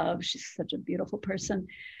love. She's such a beautiful person.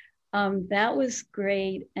 That was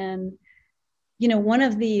great. And, you know, one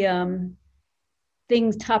of the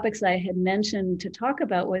topics I had mentioned to talk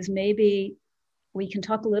about was maybe we can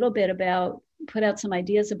talk a little bit about, put out some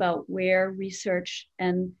ideas about where research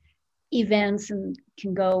and events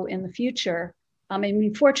can go in the future. I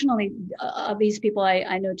mean, fortunately, of these people,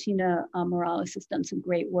 I know Tina Morales has done some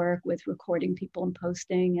great work with recording people and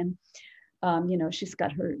posting, and you know, she's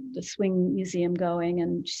got the swing museum going,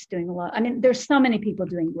 and she's doing a lot. I mean, there's so many people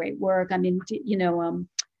doing great work. I mean, you know,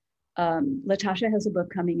 Latasha has a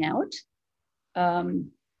book coming out.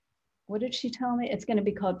 What did she tell me? It's going to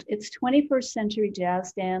be called, it's 21st Century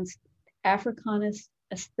Jazz Dance, Africanist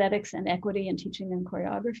aesthetics and equity and teaching them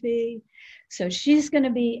choreography. So she's going to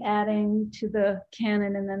be adding to the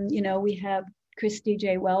canon. And then, we have Christy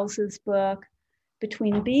J. Wells's book,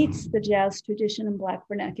 Between Beats, the Jazz Tradition and Black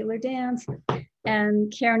Vernacular Dance,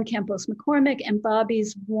 and Karen Campos McCormick and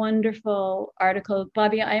Bobby's wonderful article.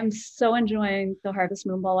 Bobby, I am so enjoying the Harvest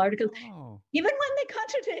Moonball articles. Oh. Even when they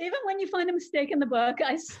contradict, even when you find a mistake in the book,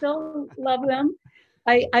 I still love them.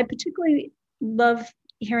 I particularly love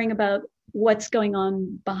hearing about what's going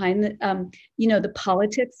on behind the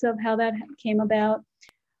politics of how that came about.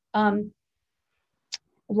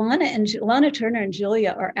 Lana Turner and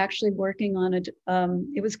Julia are actually working on it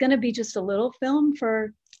was going to be just a little film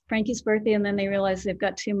for Frankie's birthday, and then they realized they've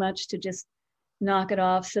got too much to just knock it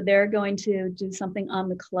off. So they're going to do something on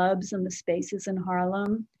the clubs and the spaces in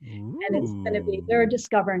Harlem. Ooh. And it's going to be, they're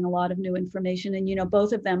discovering a lot of new information. And,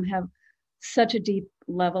 both of them have such a deep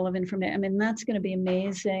level of information. I mean, that's going to be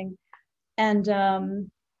amazing. And,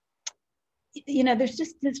 there's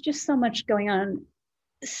just so much going on.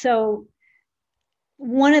 So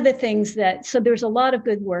one of the things so there's a lot of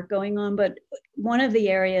good work going on, but one of the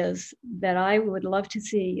areas that I would love to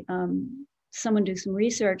see someone do some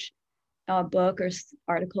research, book or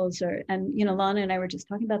articles, and Lana and I were just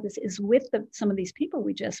talking about this, is with some of these people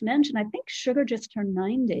we just mentioned. I think Sugar just turned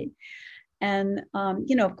 90. And,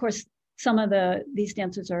 of course, some of these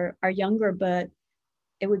dancers are younger, but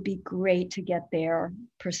it would be great to get their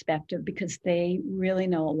perspective because they really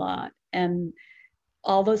know a lot. And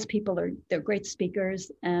all those people they're great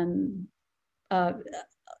speakers and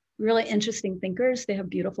really interesting thinkers. They have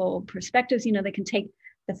beautiful perspectives. They can take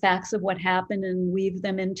the facts of what happened and weave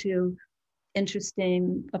them into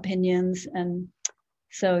interesting opinions. And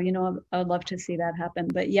so, I'd love to see that happen.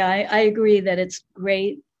 But yeah, I agree that it's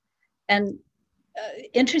great and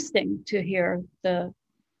interesting to hear the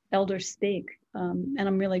elders speak. And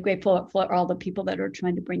I'm really grateful for all the people that are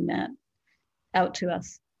trying to bring that out to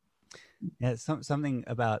us. Yeah, something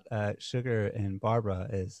about Sugar and Barbara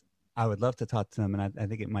is I would love to talk to them, and I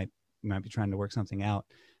think it might be trying to work something out.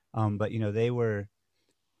 But they were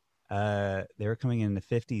coming in the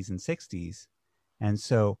 50s and 60s, and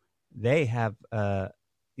so they have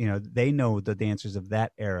they know the dancers of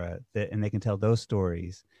that era and they can tell those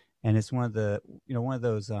stories. And it's one of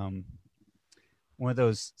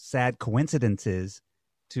those sad coincidences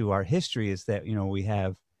to our history is that we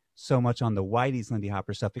have so much on the Whitey's Lindy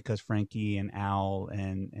Hopper stuff because Frankie and Al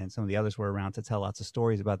and some of the others were around to tell lots of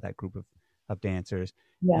stories about that group of dancers.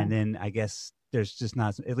 Yeah. And then I guess there's just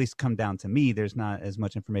not, at least come down to me, there's not as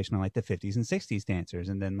much information on like the 50s and 60s dancers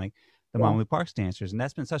and then like the Mama Lou Parks dancers. And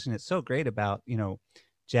that's been something that's so great about,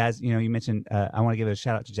 jazz. You mentioned, I want to give a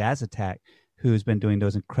shout out to Jazz Attack, who's been doing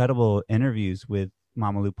those incredible interviews with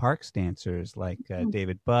Mama Lou Parks dancers like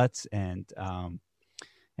David Butts and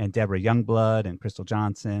Deborah Youngblood and Crystal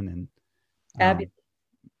Johnson and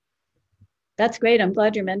that's great. I'm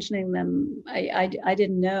glad you're mentioning them. I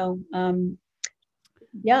didn't know.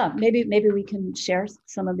 Yeah, maybe we can share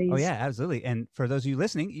some of these. Oh yeah, absolutely. And for those of you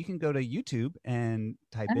listening, you can go to YouTube and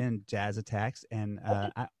type in Jazz Attacks, and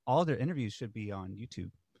all their interviews should be on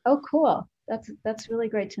YouTube. Oh, cool. That's really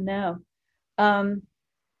great to know.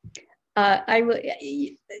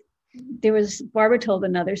 Barbara told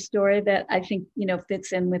another story that I think,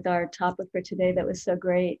 fits in with our topic for today that was so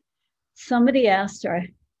great. Somebody asked her,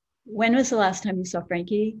 when was the last time you saw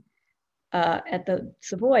Frankie at the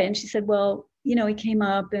Savoy? And she said, well, he came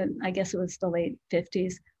up and I guess it was the late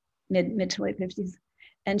 50s, mid to late 50s.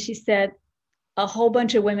 And she said a whole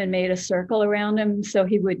bunch of women made a circle around him. So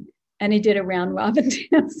he did a round robin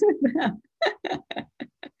dance with them.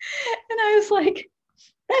 And I was like,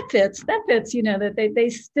 that fits, that they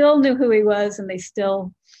still knew who he was and they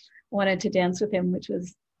still wanted to dance with him, which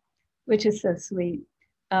is so sweet.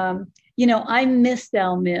 I missed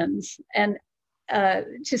Al Mims, and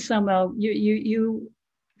Chisomo, you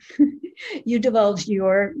you divulged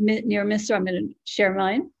your near miss, so I'm going to share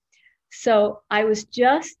mine. So I was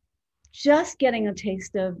just getting a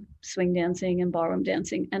taste of swing dancing and ballroom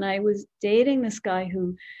dancing, and I was dating this guy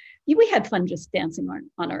who we had fun just dancing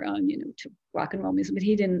on our own, to rock and roll music, but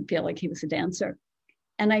he didn't feel like he was a dancer.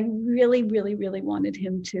 And I really, really, really wanted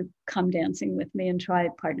him to come dancing with me and try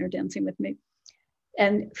partner dancing with me.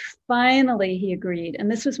 And finally he agreed. And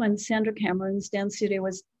this was when Sandra Cameron's dance studio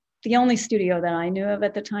was the only studio that I knew of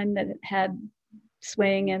at the time that had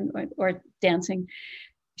swing and or dancing.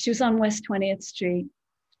 She was on West 20th Street.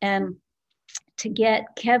 And to get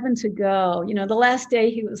Kevin to go, the last day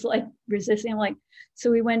he was like resisting, so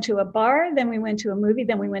we went to a bar, then we went to a movie,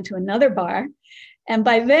 then we went to another bar. And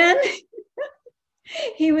by then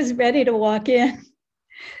he was ready to walk in.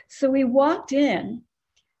 So we walked in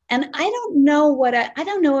And I don't know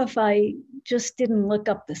if I just didn't look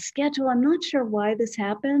up the schedule. I'm not sure why this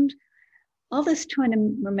happened. All this trying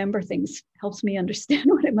to remember things helps me understand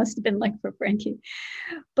what it must have been like for Frankie.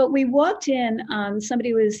 But we walked in,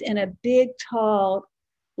 somebody was in a big, tall,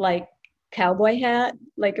 like cowboy hat,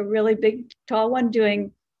 like a really big, tall one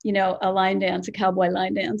doing, a line dance, a cowboy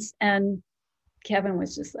line dance. And Kevin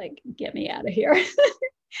was just like, get me out of here.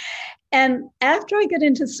 And after I got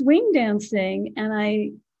into swing dancing and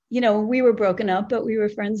we were broken up, but we were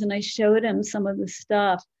friends, and I showed him some of the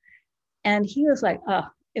stuff. And he was like, oh,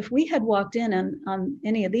 if we had walked in on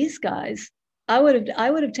any of these guys, I would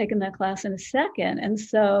have taken that class in a second. And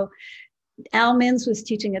so Al Mins was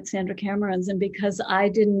teaching at Sandra Cameron's, and because I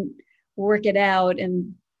didn't work it out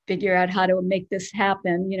and figure out how to make this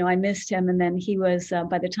happen, I missed him. And then he was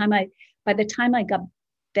by the time I got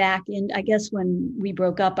back in, I guess when we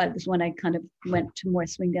broke up, I was when I kind of went to more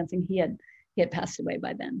swing dancing. He had passed away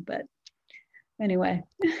by then, but anyway,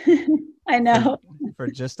 I know. For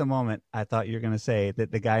just a moment, I thought you were going to say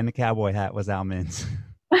that the guy in the cowboy hat was Al Mins.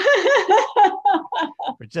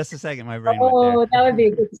 For just a second, my brain went there. That would be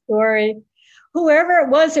a good story. Whoever it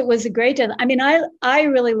was a great dance. I mean, I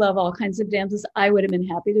really love all kinds of dances. I would have been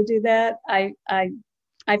happy to do that. I've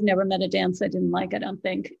never met a dance I didn't like, I don't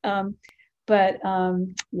think. But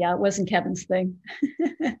it wasn't Kevin's thing.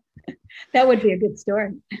 That would be a good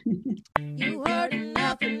story. You heard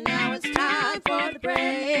enough, and now it's time for the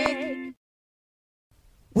break.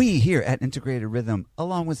 We here at Integrated Rhythm,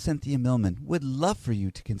 along with Cynthia Millman, would love for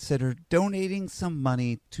you to consider donating some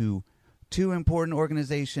money to 2 important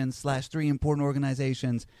organizations / 3 important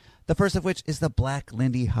organizations, the first of which is the Black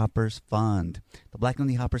Lindy Hoppers Fund. The Black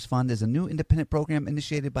Lindy Hoppers Fund is a new independent program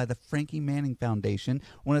initiated by the Frankie Manning Foundation,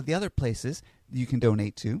 one of the other places you can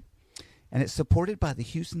donate to, and it's supported by the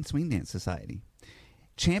Houston Swing Dance Society.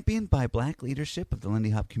 Championed by Black leadership of the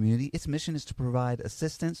Lindy Hop community, its mission is to provide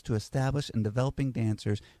assistance to established and developing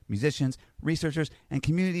dancers, musicians, researchers, and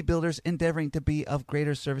community builders endeavoring to be of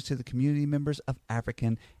greater service to the community members of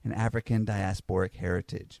African and African diasporic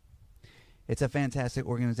heritage. It's a fantastic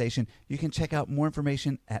organization. You can check out more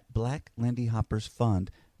information at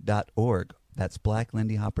blacklindyhoppersfund.org. That's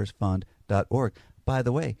blacklindyhoppersfund.org. By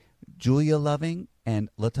the way, Julia Loving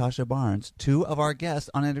and Latasha Barnes, 2 of our guests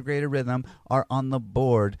on Integrated Rhythm, are on the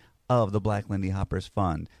board of the Black Lindy Hoppers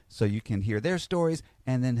Fund. So you can hear their stories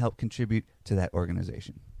and then help contribute to that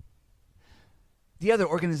organization. The other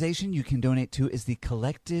organization you can donate to is the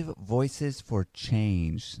Collective Voices for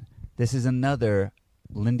Change. This is another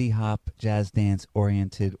Lindy Hop jazz dance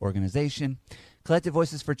oriented organization. Collective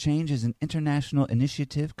Voices for Change is an international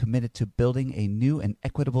initiative committed to building a new and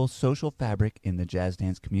equitable social fabric in the jazz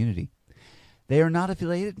dance community. They are not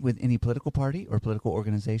affiliated with any political party or political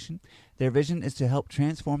organization. Their vision is to help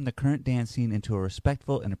transform the current dance scene into a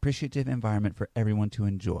respectful and appreciative environment for everyone to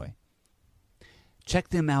enjoy. Check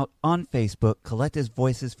them out on Facebook, Collective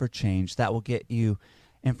Voices for Change. That will get you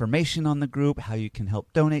information on the group, how you can help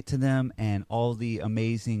donate to them, and all the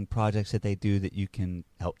amazing projects that they do that you can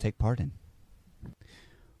help take part in.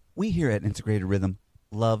 We here at Integrated Rhythm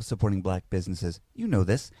love supporting Black businesses. You know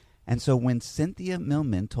this. And so when Cynthia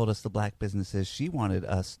Millman told us the Black businesses she wanted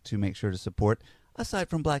us to make sure to support, aside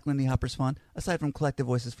from Black Lindy Hoppers Fund, aside from Collective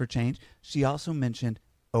Voices for Change, she also mentioned,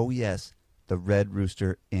 oh yes, the Red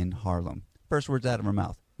Rooster in Harlem. First words out of her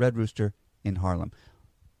mouth, Red Rooster in Harlem.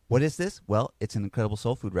 What is this? Well, it's an incredible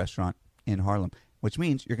soul food restaurant in Harlem, which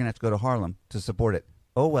means you're going to have to go to Harlem to support it.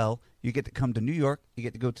 Oh, well, you get to come to New York, you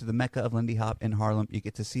get to go to the Mecca of Lindy Hop in Harlem, you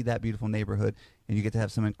get to see that beautiful neighborhood, and you get to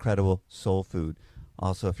have some incredible soul food.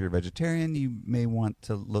 Also, if you're a vegetarian, you may want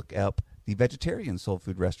to look up the vegetarian soul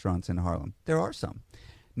food restaurants in Harlem. There are some.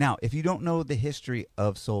 Now, if you don't know the history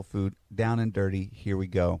of soul food, down and dirty, here we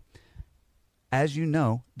go. As you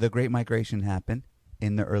know, the Great Migration happened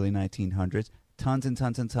in the early 1900s. Tons and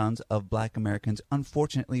tons and tons of Black Americans,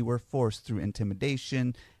 unfortunately, were forced through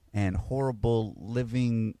intimidation and horrible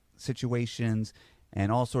living situations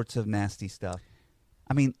and all sorts of nasty stuff.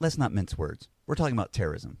 I mean, let's not mince words. We're talking about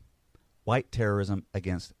terrorism. White terrorism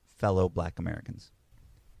against fellow Black Americans.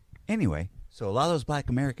 Anyway, so a lot of those Black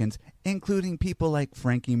Americans, including people like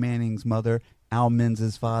Frankie Manning's mother, Al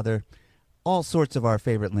Mins' father, all sorts of our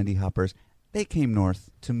favorite Lindy Hoppers, they came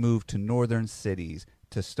north to move to northern cities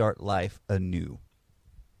to start life anew.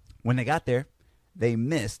 When they got there, they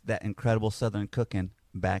missed that incredible southern cooking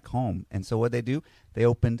back home. And so what they do, they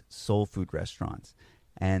opened soul food restaurants.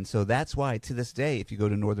 And so that's why to this day, if you go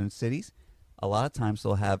to northern cities, a lot of times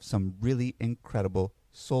they'll have some really incredible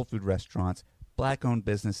soul food restaurants, Black-owned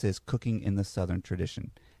businesses cooking in the southern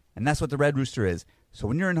tradition. And that's what the Red Rooster is. So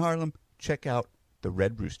when you're in Harlem, check out the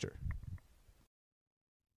Red Rooster.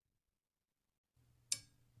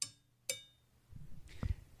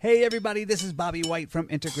 Hey everybody, this is Bobby White from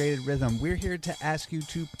Integrated Rhythm. We're here to ask you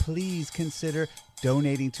to please consider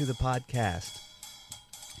donating to the podcast.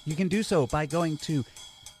 You can do so by going to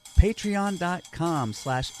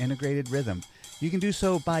patreon.com/integratedrhythm. You can do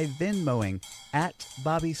so by Venmoing at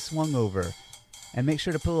Bobby Swungover. And make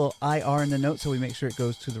sure to put a little IR in the note so we make sure it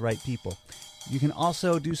goes to the right people. You can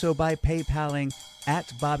also do so by PayPaling at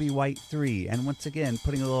BobbyWhite3. And once again,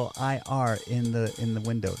 putting a little IR in the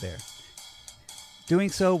window there.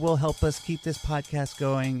 Doing so will help us keep this podcast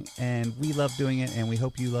going, and we love doing it, and we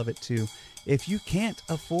hope you love it too. If you can't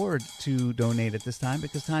afford to donate at this time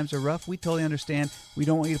because times are rough, we totally understand. We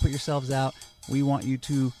don't want you to put yourselves out. We want you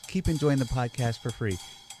to keep enjoying the podcast for free.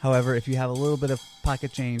 However, if you have a little bit of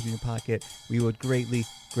pocket change in your pocket, we would greatly,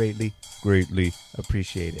 greatly, greatly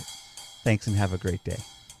appreciate it. Thanks and have a great day.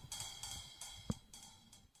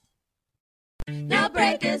 The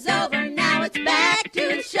break is over. Now it's back to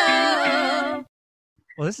the show.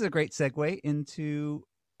 Well, this is a great segue into,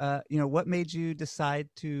 what made you decide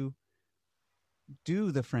to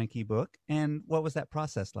do the Frankie book, and what was that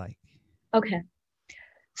process like? Okay.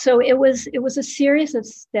 So it was a series of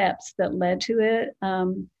steps that led to it.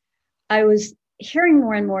 I was hearing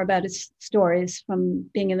more and more about his stories from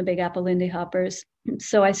being in the Big Apple Lindy Hoppers.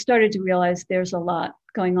 So I started to realize there's a lot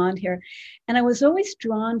going on here. And I was always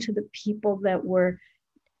drawn to the people that were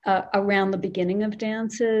around the beginning of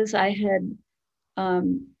dances. I had,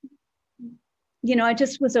 I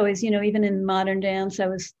just was always, even in modern dance, I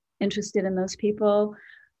was interested in those people.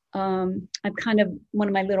 I'm kind of, one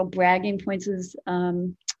of my little bragging points is,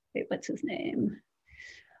 what's his name?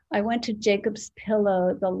 I went to Jacob's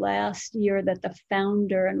Pillow the last year that the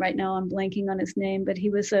founder, and right now I'm blanking on his name, but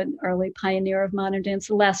he was an early pioneer of modern dance.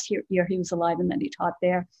 The last year he was alive and then he taught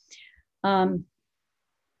there.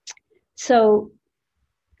 So,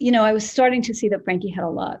 I was starting to see that Frankie had a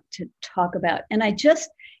lot to talk about. And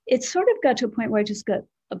it sort of got to a point where I just got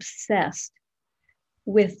obsessed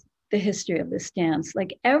with the history of this dance.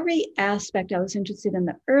 Like every aspect, I was interested in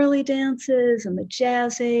the early dances and the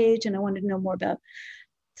jazz age, and I wanted to know more about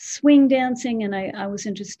swing dancing, and I was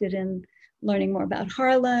interested in learning more about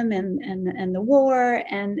Harlem and the war,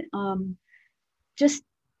 and just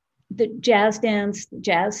the jazz dance,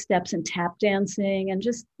 jazz steps and tap dancing, and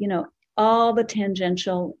just, all the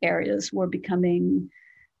tangential areas were becoming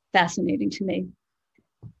fascinating to me.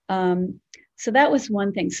 So that was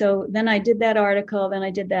one thing. So then I did that article, then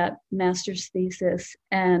I did that master's thesis,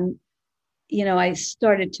 and, I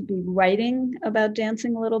started to be writing about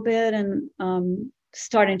dancing a little bit, and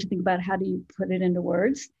starting to think about how do you put it into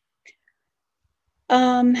words.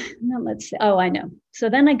 Now let's see. Oh, I know. So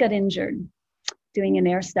then I got injured doing an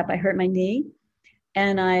air step. I hurt my knee,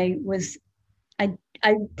 and I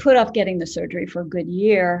put off getting the surgery for a good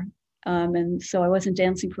year. And so I wasn't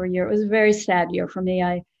dancing for a year. It was a very sad year for me.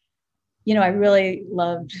 I really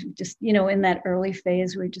loved just, in that early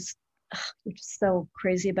phase where we're just so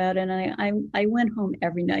crazy about it. And I went home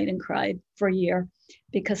every night and cried for a year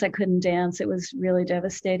because I couldn't dance. It was really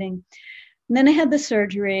devastating. And then I had the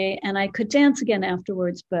surgery, and I could dance again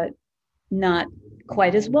afterwards, but not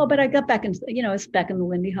quite as well. But I got back into, I was back in the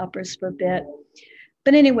Lindy Hoppers for a bit.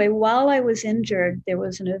 But anyway, while I was injured, there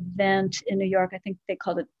was an event in New York. I think they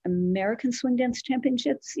called it American Swing Dance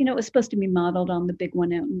Championships. It was supposed to be modeled on the big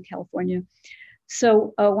one out in California.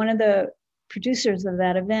 So one of the producers of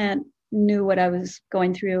that event knew what I was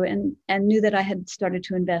going through and knew that I had started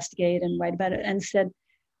to investigate and write about it, and said,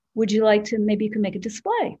 would you like to, maybe you can make a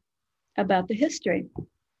display about the history.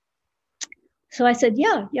 So I said,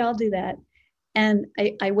 yeah, I'll do that. And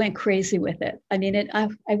I went crazy with it. I mean, I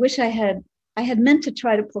wish I had meant to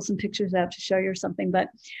try to pull some pictures out to show you or something, but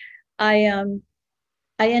I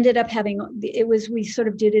ended up we sort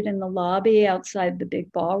of did it in the lobby outside the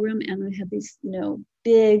big ballroom, and we had these,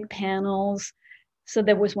 big panels. So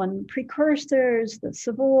there was one Precursors, the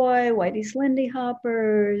Savoy, Whitey's Lindy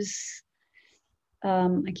Hoppers.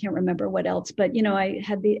 I can't remember what else, but, I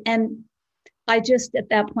had and I just, at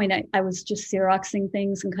that point, I was just Xeroxing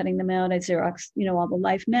things and cutting them out. I Xeroxed, all the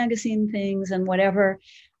Life magazine things and whatever.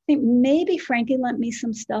 I think maybe Frankie lent me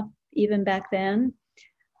some stuff even back then.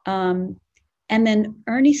 And then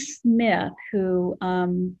Ernie Smith, who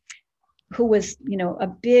was,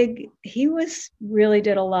 really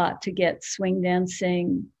did a lot to get swing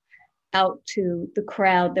dancing out to the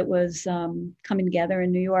crowd that was coming together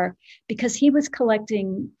in New York, because he was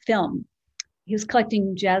collecting film. He was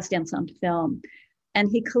collecting jazz dance on film, and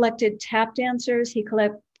he collected tap dancers. He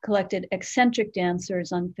collected eccentric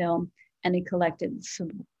dancers on film, and he collected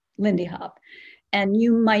some Lindy Hop. And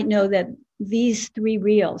you might know that these 3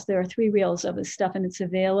 reels, there are 3 reels of his stuff, and it's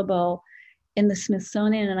available in the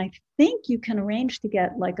Smithsonian, and I think you can arrange to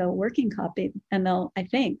get like a working copy, and I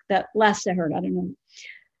think that last I heard, I don't know.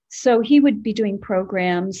 So he would be doing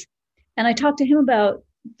programs, and I talked to him about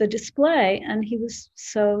the display, and he was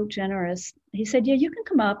so generous. He said, yeah, you can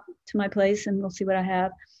come up to my place and we'll see what I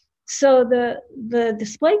have. So the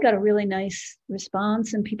display got a really nice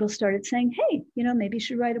response, and people started saying, hey, maybe you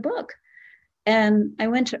should write a book. And I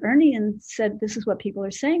went to Ernie and said, this is what people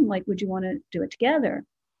are saying. Like, would you want to do it together?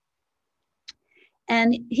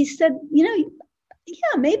 And he said, yeah,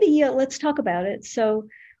 maybe, yeah, let's talk about it. So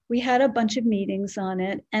we had a bunch of meetings on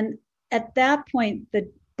it. And at that point, the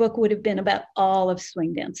book would have been about all of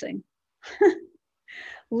swing dancing.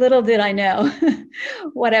 Little did I know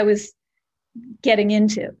what I was getting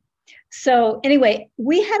into. So anyway,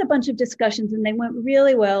 we had a bunch of discussions and they went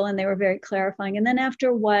really well and they were very clarifying. And then after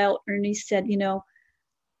a while, Ernie said, he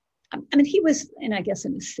was I guess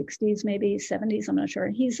in his 60s, maybe 70s, I'm not sure.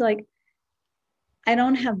 He's like, I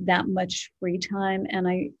don't have that much free time and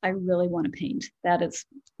I really want to paint. That is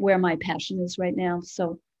where my passion is right now.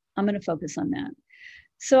 So I'm going to focus on that.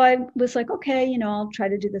 So I was like, okay, I'll try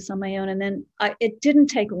to do this on my own. And then it didn't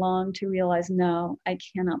take long to realize, no, I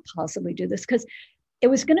cannot possibly do this, because it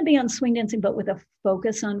was going to be on swing dancing, but with a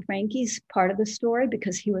focus on Frankie's part of the story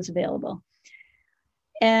because he was available.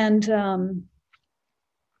 And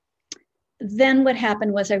then what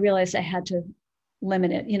happened was I realized I had to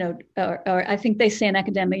limit it, or I think they say in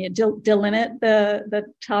academia, delimit the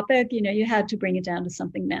topic, you had to bring it down to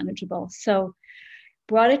something manageable. So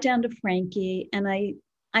brought it down to Frankie. And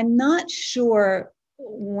I'm not sure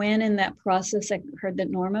when in that process I heard that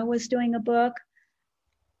Norma was doing a book,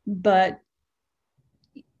 but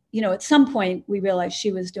at some point we realized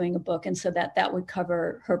she was doing a book, and so that would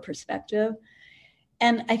cover her perspective.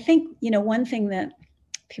 And I think, one thing that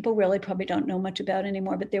people really probably don't know much about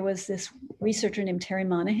anymore, but there was this researcher named Terry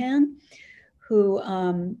Monahan who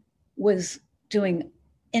was doing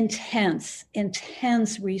intense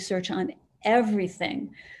research on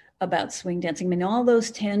everything about swing dancing. I mean, all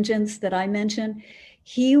those tangents that I mentioned,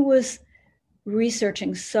 he was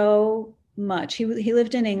researching so much. He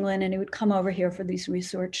lived in England and he would come over here for these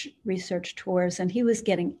research tours, and he was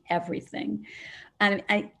getting everything. And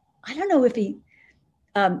I don't know if he,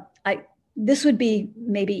 this would be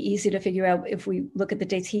maybe easy to figure out if we look at the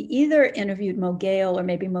dates. He either interviewed Mo Gale or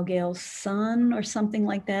maybe Mo Gale's son or something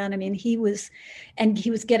like that. I mean, he was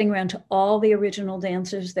getting around to all the original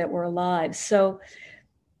dancers that were alive. So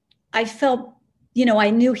I felt, I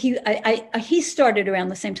knew he started around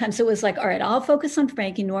the same time. So it was like, all right, I'll focus on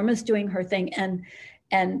Frankie. Norma's doing her thing, and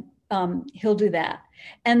he'll do that.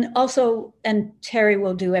 And Terry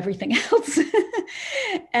will do everything else.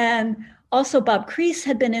 And also Bob Crease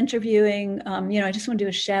had been interviewing, I just want to do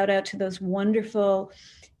a shout out to those wonderful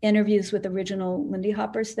interviews with original Lindy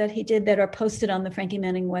Hoppers that he did that are posted on the Frankie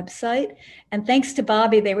Manning website. And thanks to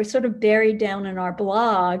Bobby, they were sort of buried down in our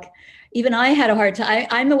blog. Even I had a hard time.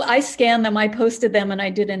 I scanned them, I posted them, and I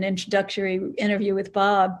did an introductory interview with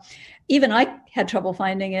Bob. Even I had trouble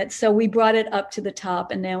finding it. So we brought it up to the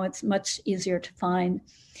top, and now it's much easier to find.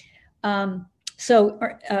 So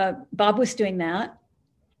Bob was doing that.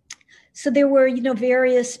 So there were,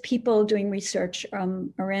 various people doing research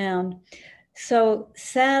around. So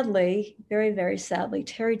sadly, very, very sadly,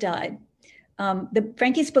 Terry died.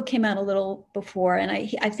 Frankie's book came out a little before, and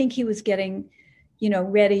I think he was getting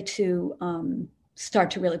ready to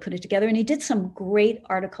start to really put it together. And he did some great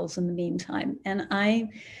articles in the meantime. And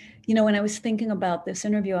when I was thinking about this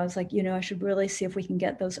interview, I was like, I should really see if we can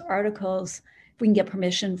get those articles, if we can get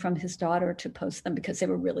permission from his daughter to post them, because they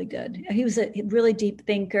were really good. He was a really deep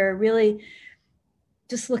thinker, really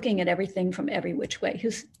just looking at everything from every which way. He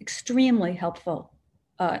was extremely helpful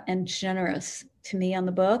and generous to me on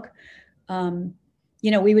the book.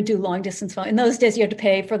 We would do long distance phone. In those days, you had to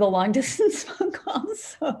pay for the long distance phone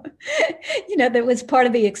calls. So, that was part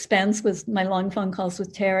of the expense, was my long phone calls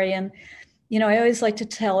with Terry. And, I always like to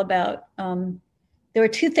tell about, there were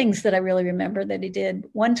two things that I really remember that he did.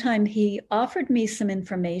 One time he offered me some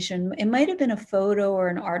information. It might've been a photo or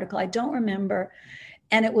an article. I don't remember.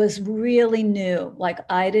 And it was really new. Like,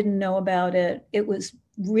 I didn't know about it. It was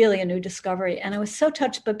really a new discovery. And I was so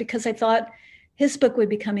touched, but because I thought his book would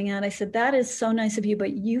be coming out, I said, that is so nice of you,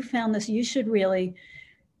 but you found this, you should really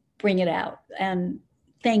bring it out. And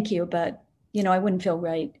thank you, but I wouldn't feel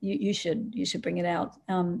right. You should bring it out.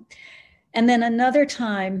 And then another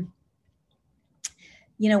time,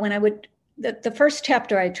 when I would, the first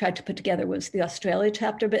chapter I tried to put together was the Australia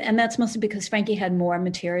chapter, and that's mostly because Frankie had more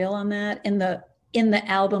material on that in the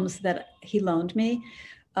albums that he loaned me.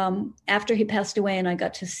 After he passed away and I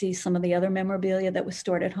got to see some of the other memorabilia that was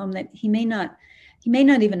stored at home that he may not he may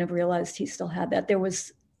not even have realized he still had that. There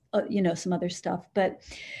was, some other stuff, but,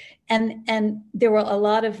 and there were a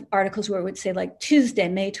lot of articles where it would say like Tuesday,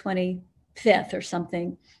 May 25th or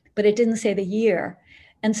something, but it didn't say the year.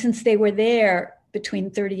 And since they were there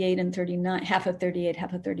between 38 and 39, half of 38,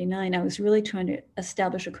 half of 39, I was really trying to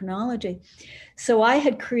establish a chronology. So I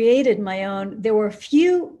had created my own, there were a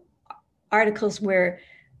few articles where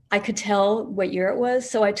I could tell what year it was.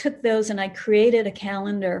 So I took those and I created a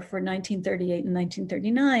calendar for 1938 and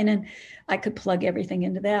 1939, and I could plug everything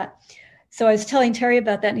into that. So I was telling Terry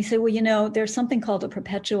about that, and he said, well, there's something called a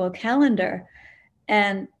perpetual calendar,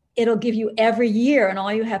 and it'll give you every year, and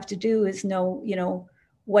all you have to do is know,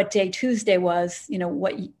 what day Tuesday was,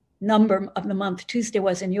 what number of the month Tuesday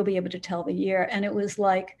was, and you'll be able to tell the year. And it was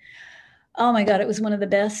like, oh my God, it was one of the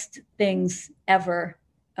best things ever.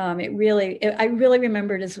 I really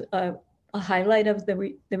remember it as a highlight of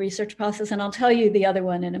the research process, and I'll tell you the other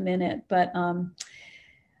one in a minute. But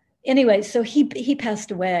anyway, so he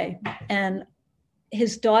passed away, and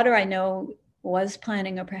his daughter, I know, was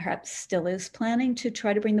planning, or perhaps still is planning, to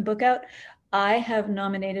try to bring the book out. I have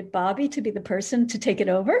nominated Bobby to be the person to take it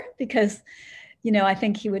over because, I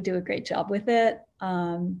think he would do a great job with it.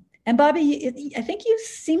 And Bobby, I think you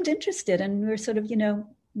seemed interested, and we're sort of,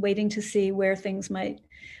 waiting to see where things might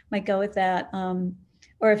go with that.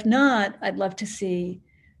 Or if not, I'd love to see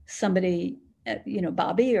somebody,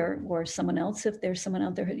 Bobby or someone else, if there's someone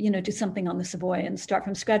out there, do something on the Savoy and start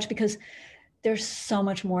from scratch, because there's so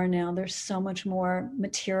much more now. There's so much more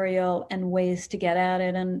material and ways to get at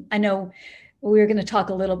it. And I know we're going to talk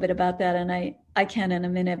a little bit about that, and I can in a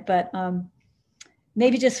minute, but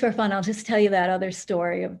maybe just for fun, I'll just tell you that other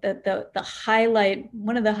story of the highlight.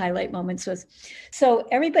 One of the highlight moments was, so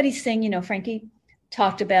everybody's saying, Frankie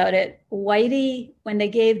talked about it. Whitey, when they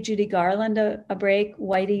gave Judy Garland a break,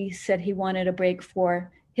 Whitey said he wanted a break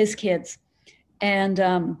for his kids, and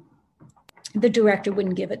the director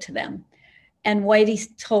wouldn't give it to them. And Whitey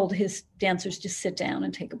told his dancers to sit down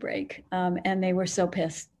and take a break. And they were so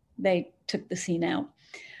pissed, they took the scene out.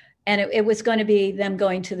 And it was going to be them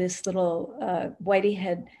going to this little, Whitey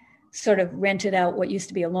had sort of rented out what used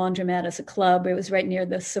to be a laundromat as a club. It was right near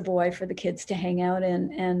the Savoy for the kids to hang out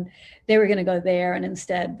in. And they were going to go there, and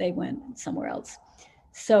instead they went somewhere else.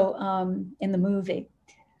 So in the movie.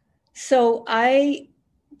 So I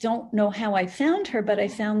don't know how I found her, but I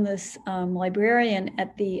found this librarian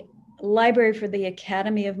at the Library for the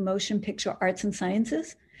Academy of Motion Picture Arts and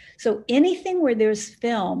Sciences. So anything where there's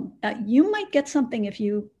film, you might get something if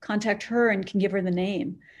you contact her and can give her the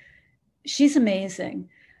name. She's amazing.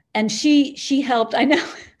 And she helped, I know,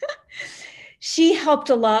 she helped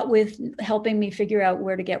a lot with helping me figure out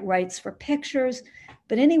where to get rights for pictures.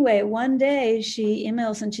 But anyway, one day she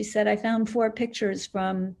emails and she said, I found 4 pictures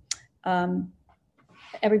from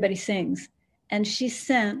Everybody Sings. And she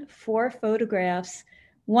sent 4 photographs,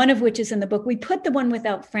 one of which is in the book. We put the one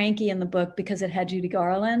without Frankie in the book because it had Judy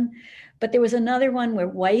Garland, but there was another one where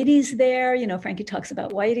Whitey's there. Frankie talks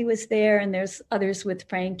about Whitey was there, and there's others with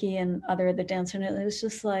Frankie and other dancers. And it was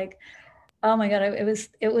just like, oh my God,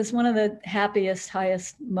 it was one of the happiest,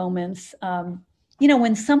 highest moments.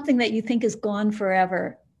 When something that you think is gone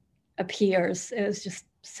forever appears, it was just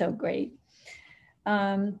so great.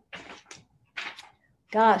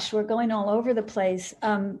 Gosh, we're going all over the place.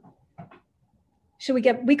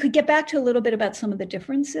 We could get back to a little bit about some of the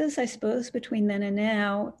differences, I suppose, between then and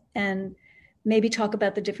now, and maybe talk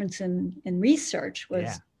about the difference in research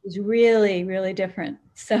was really, really different.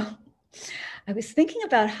 So I was thinking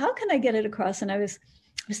about how can I get it across? And I was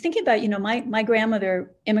thinking about, my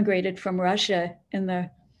grandmother immigrated from Russia in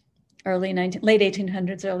the late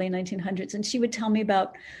 1800s, early 1900s. And she would tell me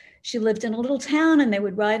about, she lived in a little town and they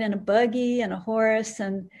would ride in a buggy and a horse.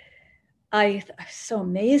 And I was so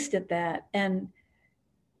amazed at that. And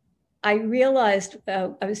I realized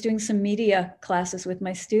I was doing some media classes with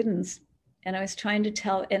my students, and I was trying to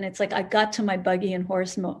tell, and it's like I got to my buggy and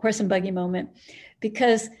horse and buggy moment,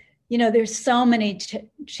 because there's so many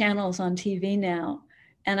channels on TV now,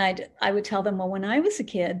 and I would tell them, well, when I was a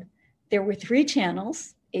kid, there were 3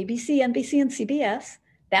 channels: ABC, NBC, and CBS.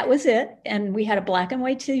 That was it, and we had a black and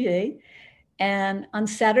white TV. And on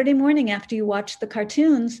Saturday morning, after you watched the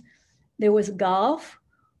cartoons, there was golf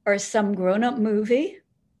or some grown-up movie,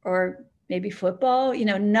 or maybe football,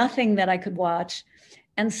 nothing that I could watch.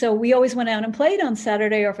 And so we always went out and played on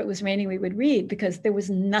Saturday, or if it was raining, we would read, because there was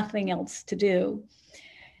nothing else to do.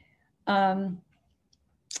 So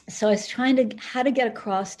I was trying how to get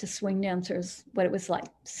across to swing dancers what it was like.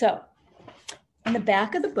 So in the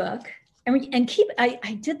back of the book,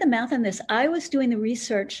 I did the math on this. I was doing the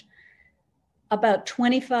research about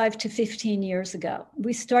 25 to 15 years ago.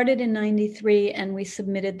 We started in 93 and we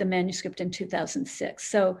submitted the manuscript in 2006.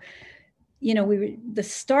 So, the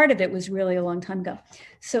start of it was really a long time ago.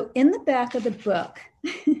 So in the back of the book,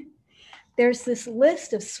 there's this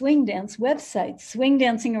list of swing dance websites, swing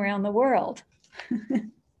dancing around the world.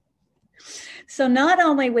 So not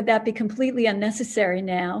only would that be completely unnecessary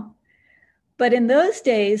now, but in those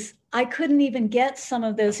days, I couldn't even get some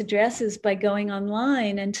of those addresses by going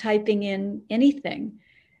online and typing in anything.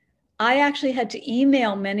 I actually had to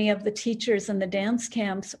email many of the teachers in the dance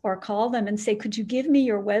camps or call them and say, could you give me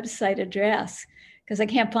your website address? Because I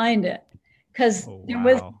can't find it. Because there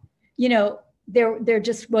was, there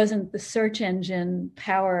just wasn't the search engine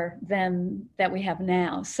power then that we have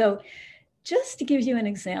now. So just to give you an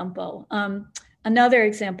example, another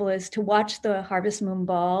example is to watch the Harvest Moon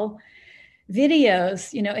Ball videos.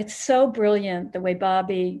 It's so brilliant the way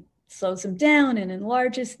Bobby slows them down and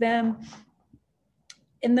enlarges them.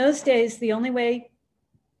 In those days, the only way,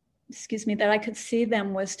 that I could see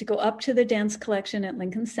them was to go up to the dance collection at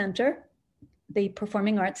Lincoln Center, the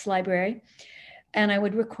Performing Arts Library, and I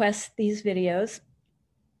would request these videos.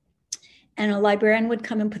 And a librarian would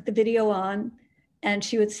come and put the video on, and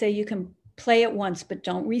she would say, you can play it once, but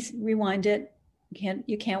don't rewind it.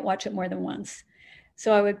 You can't watch it more than once.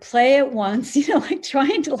 So I would play it once,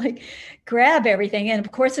 trying to grab everything. And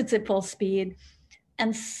of course it's at full speed.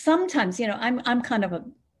 And sometimes, I'm kind of a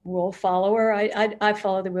rule follower. I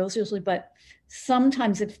follow the rules usually, but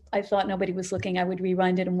sometimes if I thought nobody was looking, I would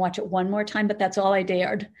rewind it and watch it one more time, but that's all I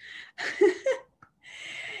dared.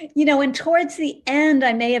 And towards the end,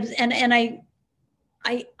 I may have, and I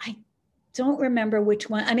don't remember which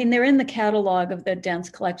one. I mean, they're in the catalog of the dance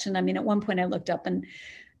collection. I mean, at one point I looked up and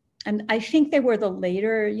I think they were the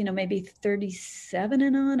later, maybe 37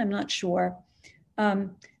 and on, I'm not sure.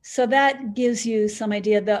 So that gives you some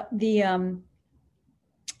idea. The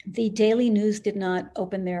Daily News did not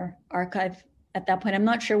open their archive at that point. I'm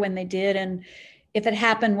not sure when they did. And if it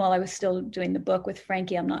happened while I was still doing the book with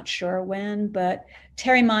Frankie, I'm not sure when, but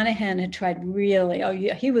Terry Monahan had tried really,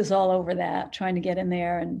 he was all over that, trying to get in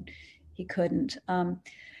there and he couldn't.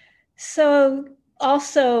 So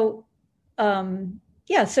also,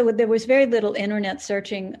 so there was very little internet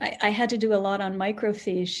searching. I had to do a lot on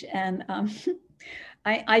microfiche, and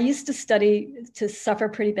I used to suffer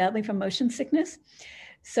pretty badly from motion sickness.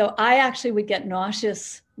 So I actually would get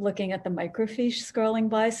nauseous looking at the microfiche scrolling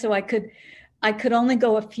by. So I could only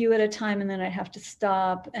go a few at a time, and then I'd have to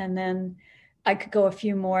stop, and then I could go a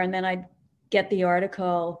few more, and then I'd get the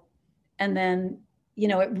article, and then,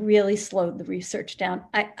 it really slowed the research down.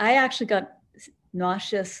 I actually got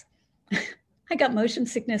nauseous. I got motion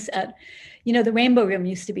sickness at, the Rainbow Room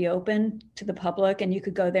used to be open to the public and you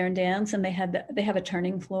could go there and dance, and they have a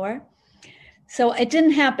turning floor. So it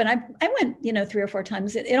didn't happen. I went, 3 or 4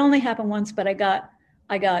 times. It only happened once, but I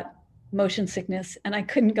got motion sickness and I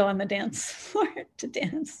couldn't go on the dance floor to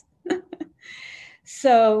dance.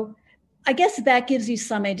 So I guess that gives you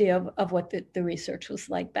some idea of what the research was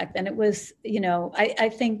like back then. It was, I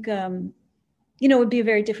think, it would be a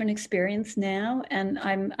very different experience now. And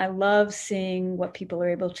I love seeing what people are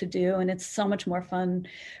able to do. And it's so much more fun.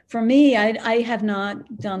 For me, I have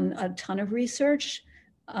not done a ton of research.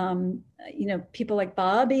 People like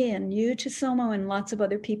Bobby and you, Chisomo, and lots of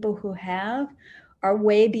other people who are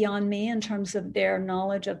way beyond me in terms of their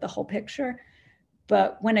knowledge of the whole picture.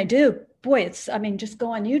 But when I do, boy, just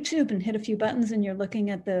go on YouTube and hit a few buttons and you're looking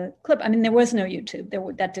at the clip. I mean, there was no YouTube.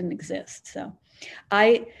 That didn't exist. So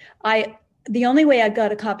the only way I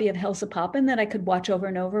got a copy of Helsa Poppin' that I could watch over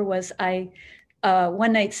and over was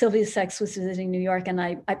one night Sylvia Sykes was visiting New York and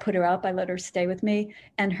I put her up. I let her stay with me,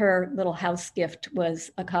 and her little house gift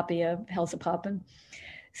was a copy of Helsa Poppin'.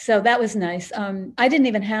 So that was nice. I didn't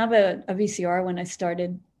even have a VCR when I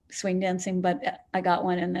started swing dancing, but I got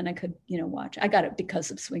one, and then I could, watch. I got it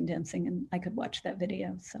because of swing dancing, and I could watch that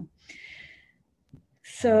video.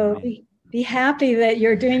 So be happy that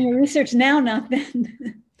you're doing your research now, not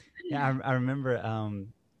then. Yeah, I remember,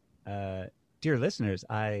 dear listeners,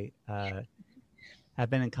 I have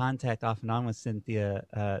been in contact off and on with Cynthia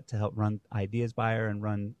to help run ideas by her and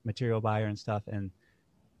run material by her and stuff. And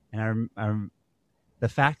the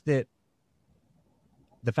fact that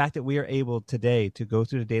we are able today to go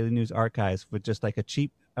through the Daily News archives with just like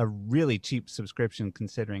a really cheap subscription,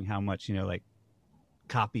 considering how much,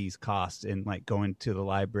 copies cost, and like going to the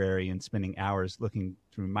library and spending hours looking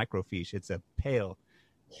through microfiche, it's a pale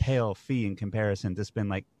fee in comparison to spend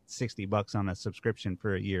like $60 on a subscription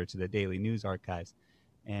for a year to the Daily News archives.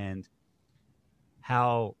 And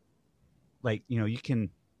how, you can,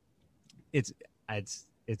 it's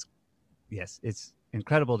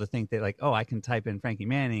incredible to think that like, oh, I can type in Frankie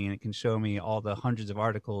Manning and it can show me all the hundreds of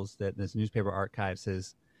articles that this newspaper archives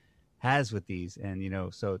has with these. And,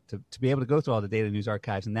 so to be able to go through all the data news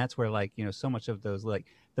archives, and that's where like, so much of those, like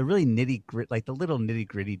the really like the little nitty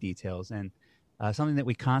gritty details, and something that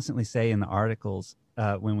we constantly say in the articles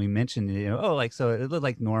when we mention, so it looked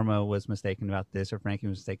like Norma was mistaken about this or Frankie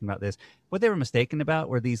was mistaken about this. What they were mistaken about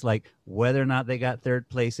were these, like, whether or not they got third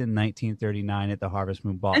place in 1939 at the Harvest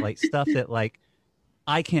Moon Ball, like stuff that, like,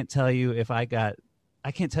 I can't tell you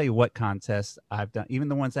what contests I've done, even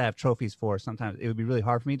the ones I have trophies for. Sometimes it would be really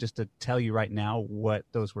hard for me just to tell you right now what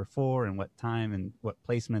those were for and what time and what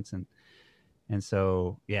placements. And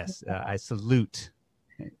so, yes, I salute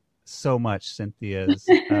so much Cynthia's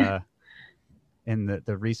and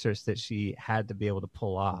the research that she had to be able to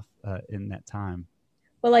pull off in that time.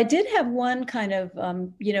 Well, I did have one kind of,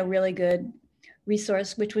 really good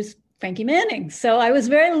resource, which was Frankie Manning. So I was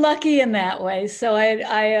very lucky in that way. So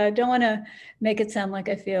I don't want to make it sound like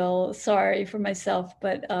I feel sorry for myself,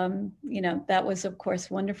 but, that was, of course,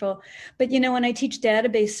 wonderful. But, when I teach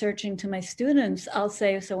database searching to my students, I'll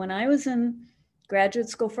say, so when I was in graduate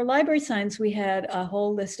school for library science, we had a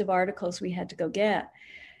whole list of articles we had to go get.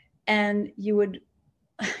 And you would,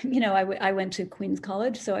 I went to Queens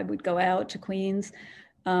College, so I would go out to Queens,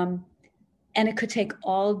 and it could take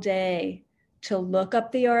all day to look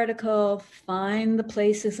up the article, find the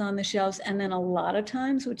places on the shelves. And then a lot of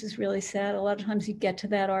times, which is really sad, a lot of times you get to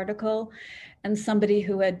that article and somebody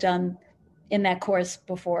who had done in that course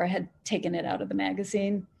before had taken it out of the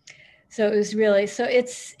magazine. So it was really, so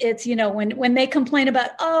it's when they complain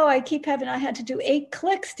about, oh, I had to do 8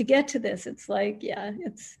 clicks to get to this. It's like, yeah,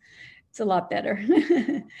 it's a lot better.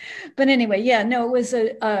 But anyway, yeah, no, it was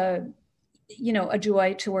a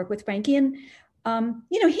joy to work with Frankie. And,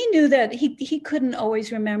 he knew that he couldn't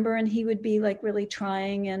always remember, and he would be like really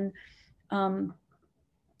trying. And,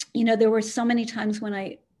 there were so many times when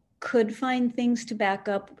I could find things to back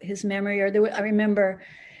up his memory, I remember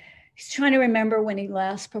he's trying to remember when he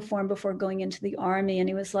last performed before going into the Army. And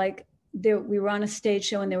he was like, we were on a stage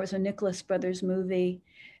show and there was a Nicholas Brothers movie.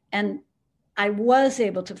 And I was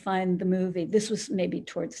able to find the movie. This was maybe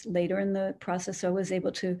towards later in the process. So I was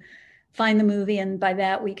able to find the movie. And by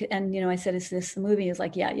that we could, and, I said, is this the movie? He's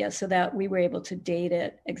like, yeah. So that we were able to date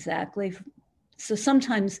it exactly. So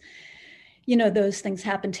sometimes, those things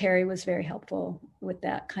happen. Terry was very helpful with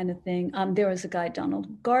that kind of thing. There was a guy,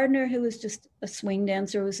 Donald Gardner, who was just a swing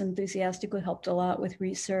dancer, who was enthusiastic, who helped a lot with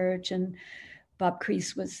research. And Bob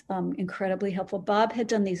Crease was incredibly helpful. Bob had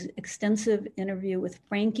done these extensive interview with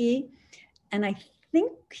Frankie, and I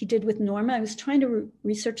think he did with Norma. I was trying to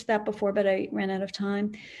research that before, but I ran out of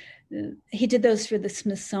time. He did those for the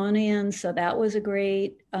Smithsonian, so that was a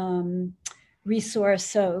great resource.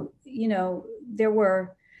 So,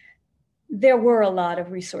 there were a lot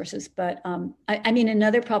of resources, but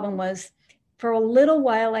another problem was, for a little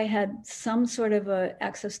while I had some sort of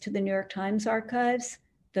access to the New York Times archives,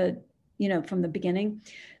 from the beginning.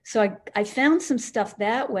 So I found some stuff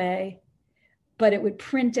that way, but it would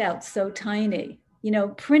print out so tiny.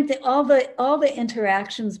 All the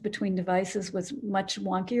interactions between devices was much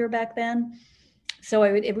wonkier back then. So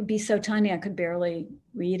it would be so tiny I could barely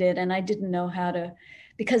read it, and I didn't know how to.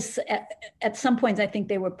 Because at some points, I think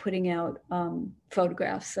they were putting out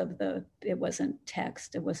photographs of it wasn't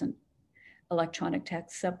text, it wasn't electronic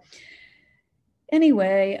text. So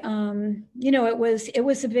anyway, it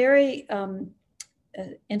was a very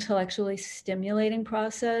intellectually stimulating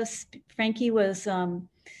process. Frankie was, a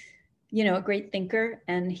great thinker,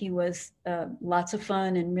 and he was lots of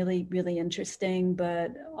fun and really, really interesting,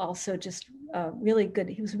 but also just really good.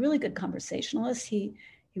 He was a really good conversationalist. He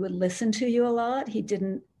would listen to you a lot. He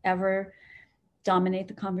didn't ever dominate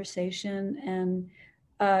the conversation. And,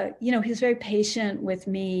 he was very patient with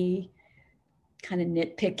me, kind of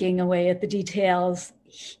nitpicking away at the details.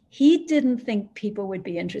 He didn't think people would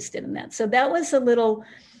be interested in that. So that was a little,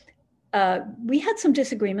 we had some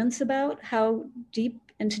disagreements about how deep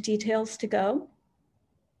into details to go.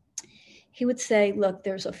 He would say, look,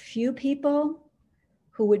 there's a few people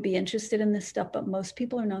who would be interested in this stuff, but most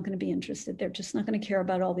people are not going to be interested. They're just not going to care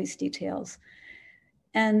about all these details.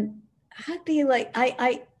 And I'd be like,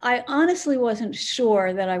 I honestly wasn't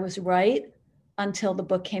sure that I was right until the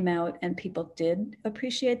book came out and people did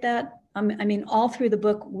appreciate that. All through the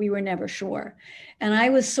book, we were never sure. And I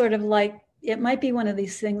was sort of like, it might be one of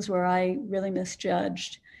these things where I really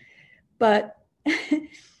misjudged. But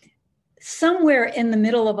somewhere in the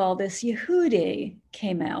middle of all this, Yehudi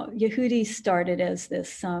came out. Yehudi started as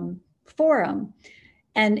this forum,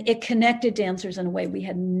 and it connected dancers in a way we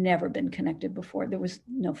had never been connected before. There was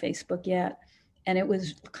no Facebook yet, and it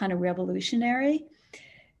was kind of revolutionary.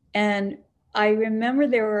 And I remember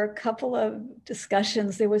there were a couple of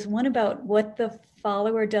discussions. There was one about what the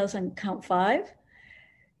follower does on count 5.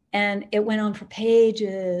 And it went on for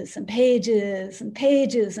pages and pages and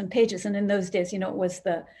pages and pages. And in those days, it was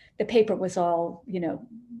the paper was all,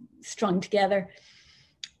 strung together.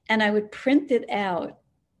 And I would print it out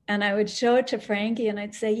and I would show it to Frankie and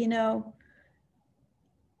I'd say,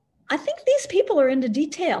 I think these people are into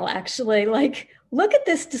detail, actually. Like, look at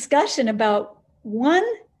this discussion about 1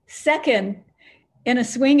 second in a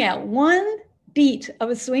swing out, 1 beat of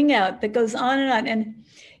a swing out that goes on and on. And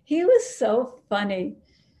he was so funny.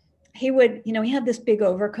 He would, he had this big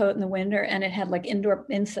overcoat in the winter and it had like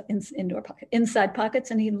inside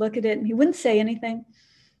pockets, and he'd look at it and he wouldn't say anything.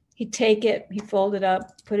 He'd take it, he'd fold it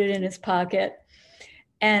up, put it in his pocket.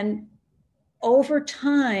 And over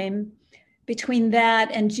time, between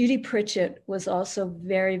that and Judy Pritchett was also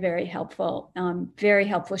very, very helpful, very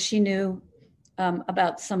helpful. She knew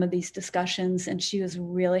about some of these discussions, and she was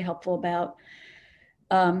really helpful about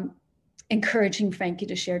encouraging Frankie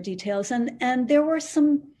to share details. And there were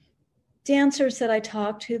some dancers that I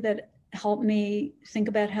talked to that helped me think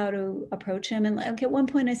about how to approach him. And like, at one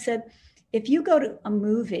point I said, if you go to a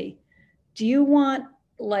movie, do you want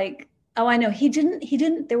I know he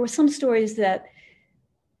didn't, there were some stories that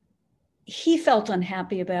he felt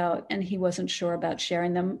unhappy about and he wasn't sure about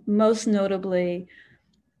sharing them. Most notably,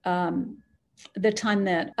 the time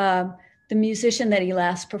that the musician that he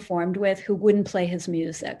last performed with, who wouldn't play his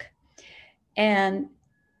music. And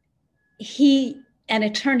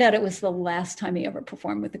it turned out it was the last time he ever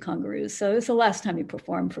performed with the Congaroos. So it was the last time he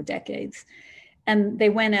performed for decades. And they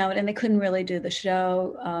went out and they couldn't really do the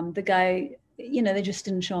show. The guy, they just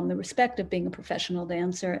didn't show him the respect of being a professional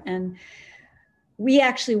dancer. And we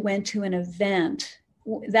actually went to an event.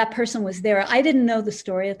 That person was there. I didn't know the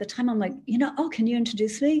story at the time. I'm like, can you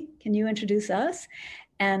introduce me? Can you introduce us?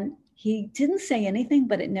 And he didn't say anything,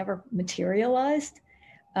 but it never materialized.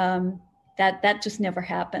 That just never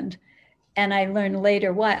happened. And I learned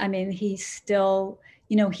later why. I mean, he still,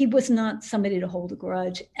 he was not somebody to hold a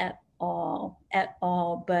grudge at all.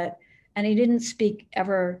 And he didn't speak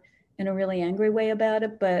ever in a really angry way about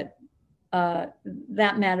it, but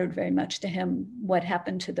that mattered very much to him, what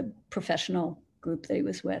happened to the professional group that he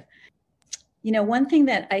was with. One thing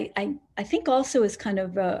that I think also is kind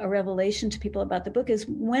of a revelation to people about the book is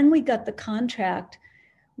when we got the contract,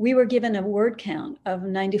 we were given a word count of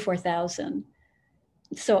 94,000.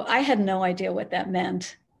 So I had no idea what that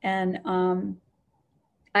meant. And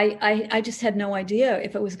I just had no idea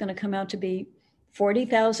if it was going to come out to be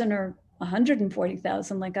 40,000 or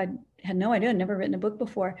 140,000. Like, I had no idea. I'd never written a book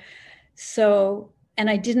before. So, and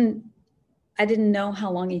I didn't know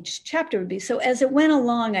how long each chapter would be. So as it went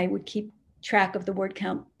along, I would keep track of the word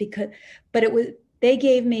count they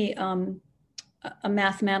gave me a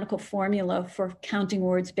mathematical formula for counting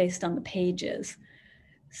words based on the pages.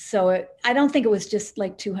 So I don't think it was just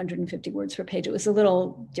like 250 words per page. It was a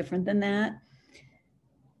little different than that.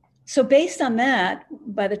 So based on that,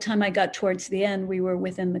 by the time I got towards the end, we were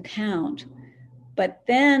within the count. But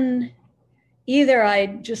then either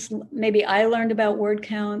maybe I learned about word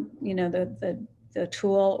count, the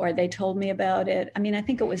tool, or they told me about it. I mean, I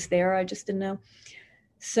think it was there, I just didn't know.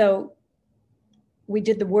 So we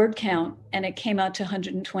did the word count and it came out to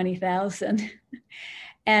 120,000.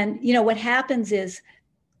 And, what happens is,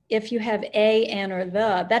 if you have a, an, or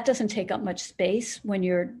the, that doesn't take up much space when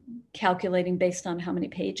you're calculating based on how many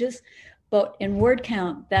pages. But in word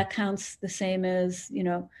count, that counts the same as,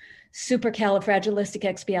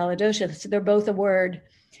 supercalifragilisticexpialidocious. So they're both a word.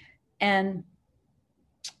 And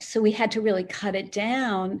so we had to really cut it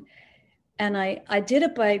down. And I did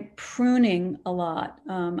it by pruning a lot.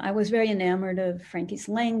 I was very enamored of Frankie's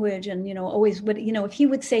language and, always would, if he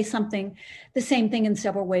would say something, the same thing in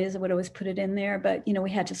several ways, I would always put it in there. But, we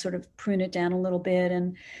had to sort of prune it down a little bit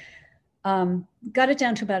and got it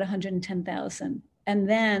down to about 110,000. And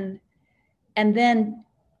then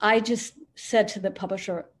I just said to the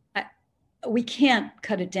publisher, we can't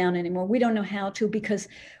cut it down anymore. We don't know how to, because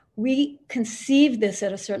we conceived this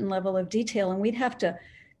at a certain level of detail and we'd have to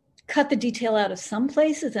cut the detail out of some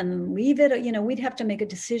places and leave it, we'd have to make a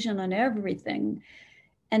decision on everything.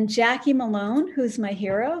 And Jackie Malone, who's my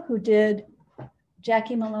hero, who did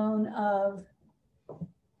Jackie Malone of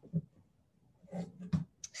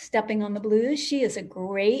Stepping on the Blues, she is a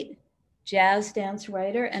great jazz dance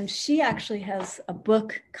writer, and she actually has a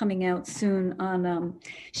book coming out soon on,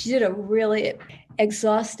 she did a really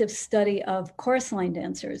exhaustive study of chorus line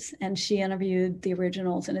dancers, and she interviewed the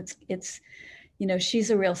originals, and it's she's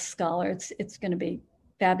a real scholar. It's going to be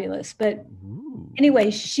fabulous. But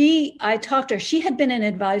anyway, I talked to her. She had been an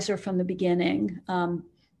advisor from the beginning,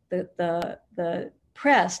 the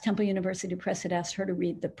press, Temple University Press, had asked her to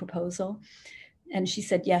read the proposal. And she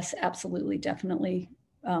said, yes, absolutely, definitely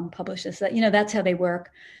publish this. That, that's how they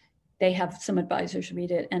work. They have some advisors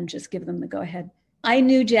read it and just give them the go ahead. I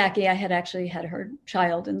knew Jackie. I had actually had her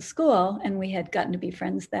child in school, and we had gotten to be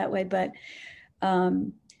friends that way. But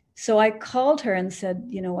so I called her and said,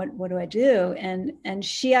 what do I do? And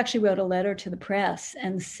she actually wrote a letter to the press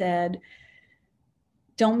and said,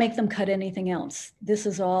 don't make them cut anything else. This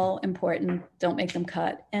is all important. Don't make them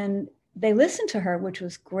cut. And they listened to her, which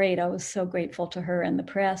was great. I was so grateful to her and the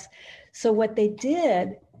press. So what they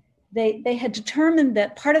did, they had determined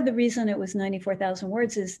that part of the reason it was 94,000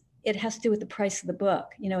 words is it has to do with the price of the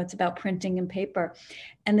book. It's about printing and paper.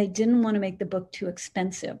 And they didn't want to make the book too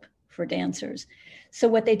expensive for dancers. So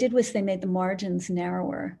what they did was they made the margins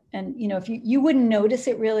narrower. And, if you wouldn't notice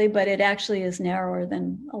it really, but it actually is narrower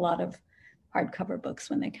than a lot of hardcover books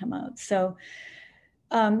when they come out. So,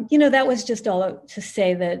 that was just all to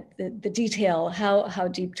say that the detail, how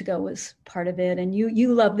deep to go was part of it. And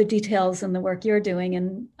you love the details and the work you're doing,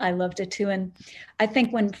 and I loved it too. And I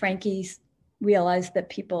think when Frankie realized that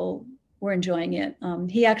people were enjoying it,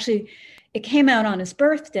 it came out on his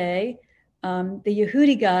birthday. The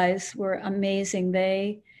Yehudi guys were amazing.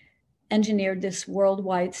 They engineered this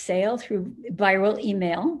worldwide sale through viral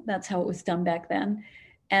email. That's how it was done back then.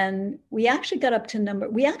 And we actually got up to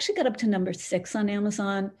number 6 on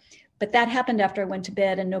Amazon, but that happened after I went to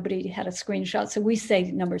bed and nobody had a screenshot. So we say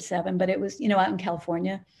number 7, but it was, out in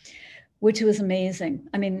California, which was amazing.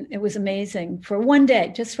 I mean, it was amazing for one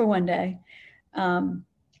day, just for one day. So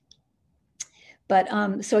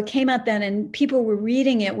it came out then, and people were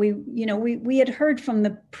reading it. We had heard from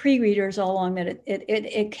the pre-readers all along that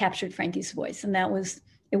it captured Frankie's voice, and it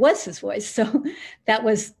was his voice. So that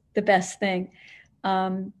was the best thing.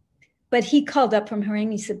 But he called up from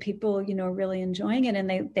Haring. He said people, are really enjoying it,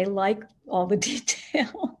 and they like all the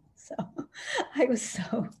detail. So I was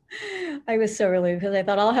so relieved, because I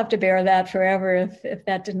thought I'll have to bear that forever if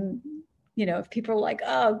that didn't, if people were like,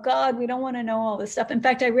 oh God, we don't want to know all this stuff. In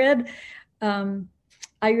fact, I read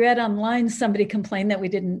online somebody complained that we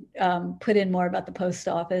didn't put in more about the post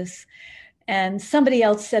office. And somebody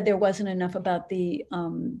else said there wasn't enough about the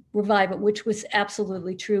revival, which was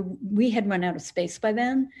absolutely true. We had run out of space by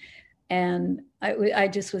then. And I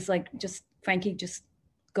just was like, Frankie, just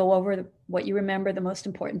go over what you remember, the most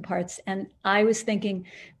important parts. And I was thinking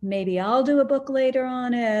maybe I'll do a book later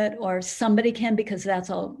on it, or somebody can, because that's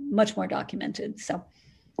all much more documented. So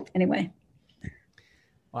anyway.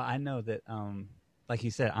 Well, I know that, like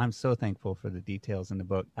you said, I'm so thankful for the details in the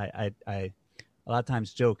book. I a lot of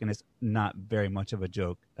times joke, and it's not very much of a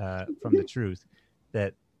joke from the truth,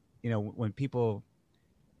 that,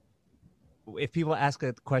 if people ask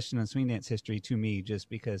a question on swing dance history to me just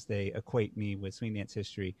because they equate me with swing dance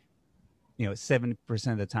history, 70%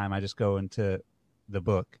 of the time I just go into the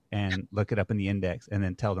book and look it up in the index and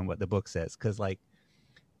then tell them what the book says. Because,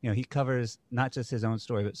 he covers not just his own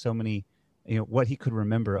story, but so many, what he could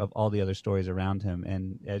remember of all the other stories around him.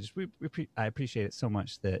 And I appreciate it so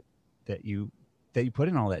much that you put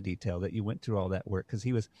in all that detail, that you went through all that work, because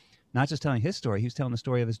he was not just telling his story, he was telling the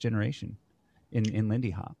story of his generation in Lindy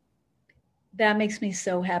Hop. That makes me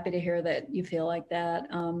so happy to hear that you feel like that.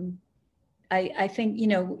 I think,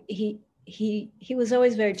 he was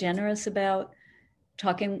always very generous about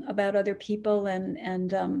talking about other people,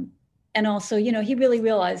 and also, he really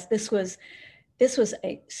realized this was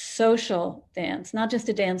a social dance, not just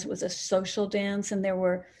a dance, it was a social dance. And there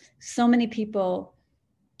were so many people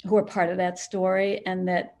who were part of that story, and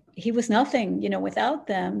that he was nothing, without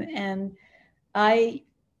them. And I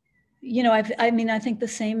think the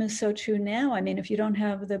same is so true now. I mean, if you don't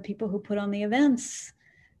have the people who put on the events,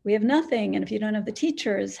 we have nothing. And if you don't have the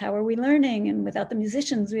teachers, how are we learning? And without the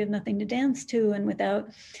musicians, we have nothing to dance to. And without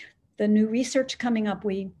the new research coming up,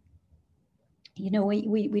 we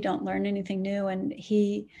don't learn anything new. And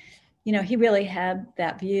he really had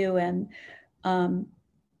that view. And,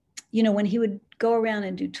 when he would go around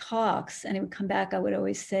and do talks and he would come back, I would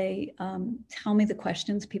always say, tell me the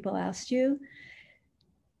questions people asked you.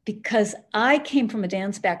 Because I came from a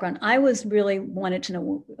dance background, I was really wanted to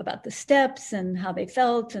know about the steps and how they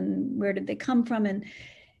felt and where did they come from.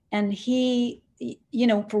 And he,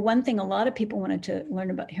 for one thing, a lot of people wanted to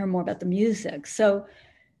hear more about the music. So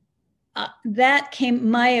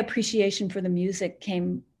my appreciation for the music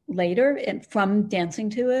came later and from dancing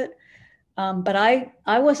to it. But I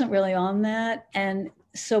wasn't really on that. And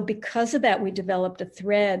so because of that, we developed a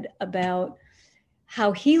thread about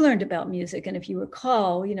how he learned about music. And if you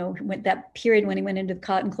recall, that period when he went into the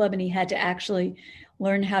Cotton Club and he had to actually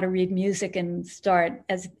learn how to read music and start,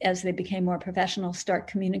 as they became more professional, start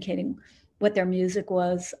communicating what their music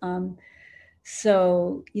was.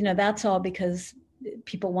 So, that's all because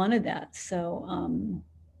people wanted that. So,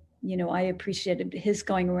 I appreciated his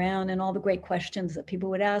going around and all the great questions that people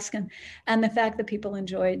would ask. And the fact that people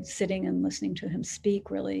enjoyed sitting and listening to him speak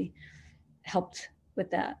really helped with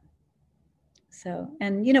that. So,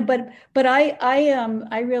 and, but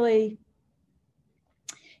I really,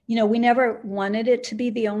 we never wanted it to be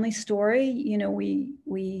the only story.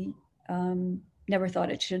 We never thought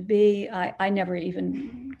it should be. I never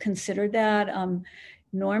even considered that.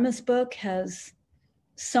 Norma's book has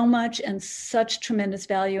so much and such tremendous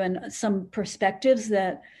value and some perspectives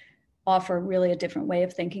that offer really a different way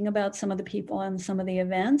of thinking about some of the people and some of the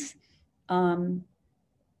events.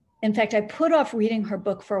 In fact, I put off reading her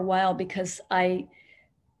book for a while because I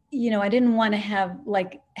didn't want to have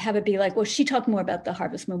it be like, well, she talked more about the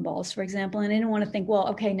Harvest Moon balls, for example. And I didn't want to think, well,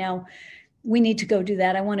 okay, now we need to go do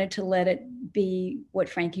that. I wanted to let it be what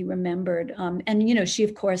Frankie remembered. And, she,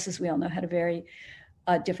 of course, as we all know, had a very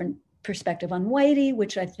different perspective on Whitey,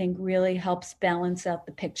 which I think really helps balance out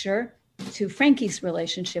the picture to Frankie's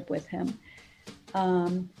relationship with him.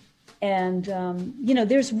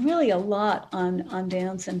 There's really a lot on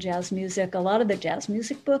dance and jazz music. A lot of the jazz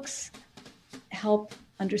music books help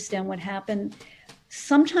understand what happened,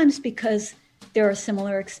 sometimes because there are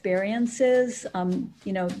similar experiences.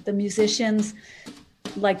 The musicians,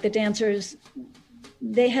 like the dancers,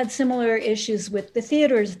 they had similar issues with the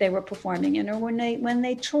theaters they were performing in, or when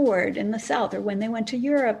they toured in the South, or when they went to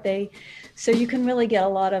Europe. So you can really get a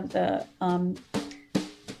lot of the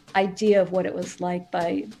idea of what it was like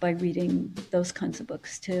by reading those kinds of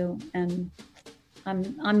books too. And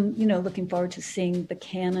I'm looking forward to seeing the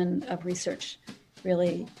canon of research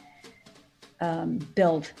really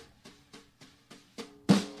build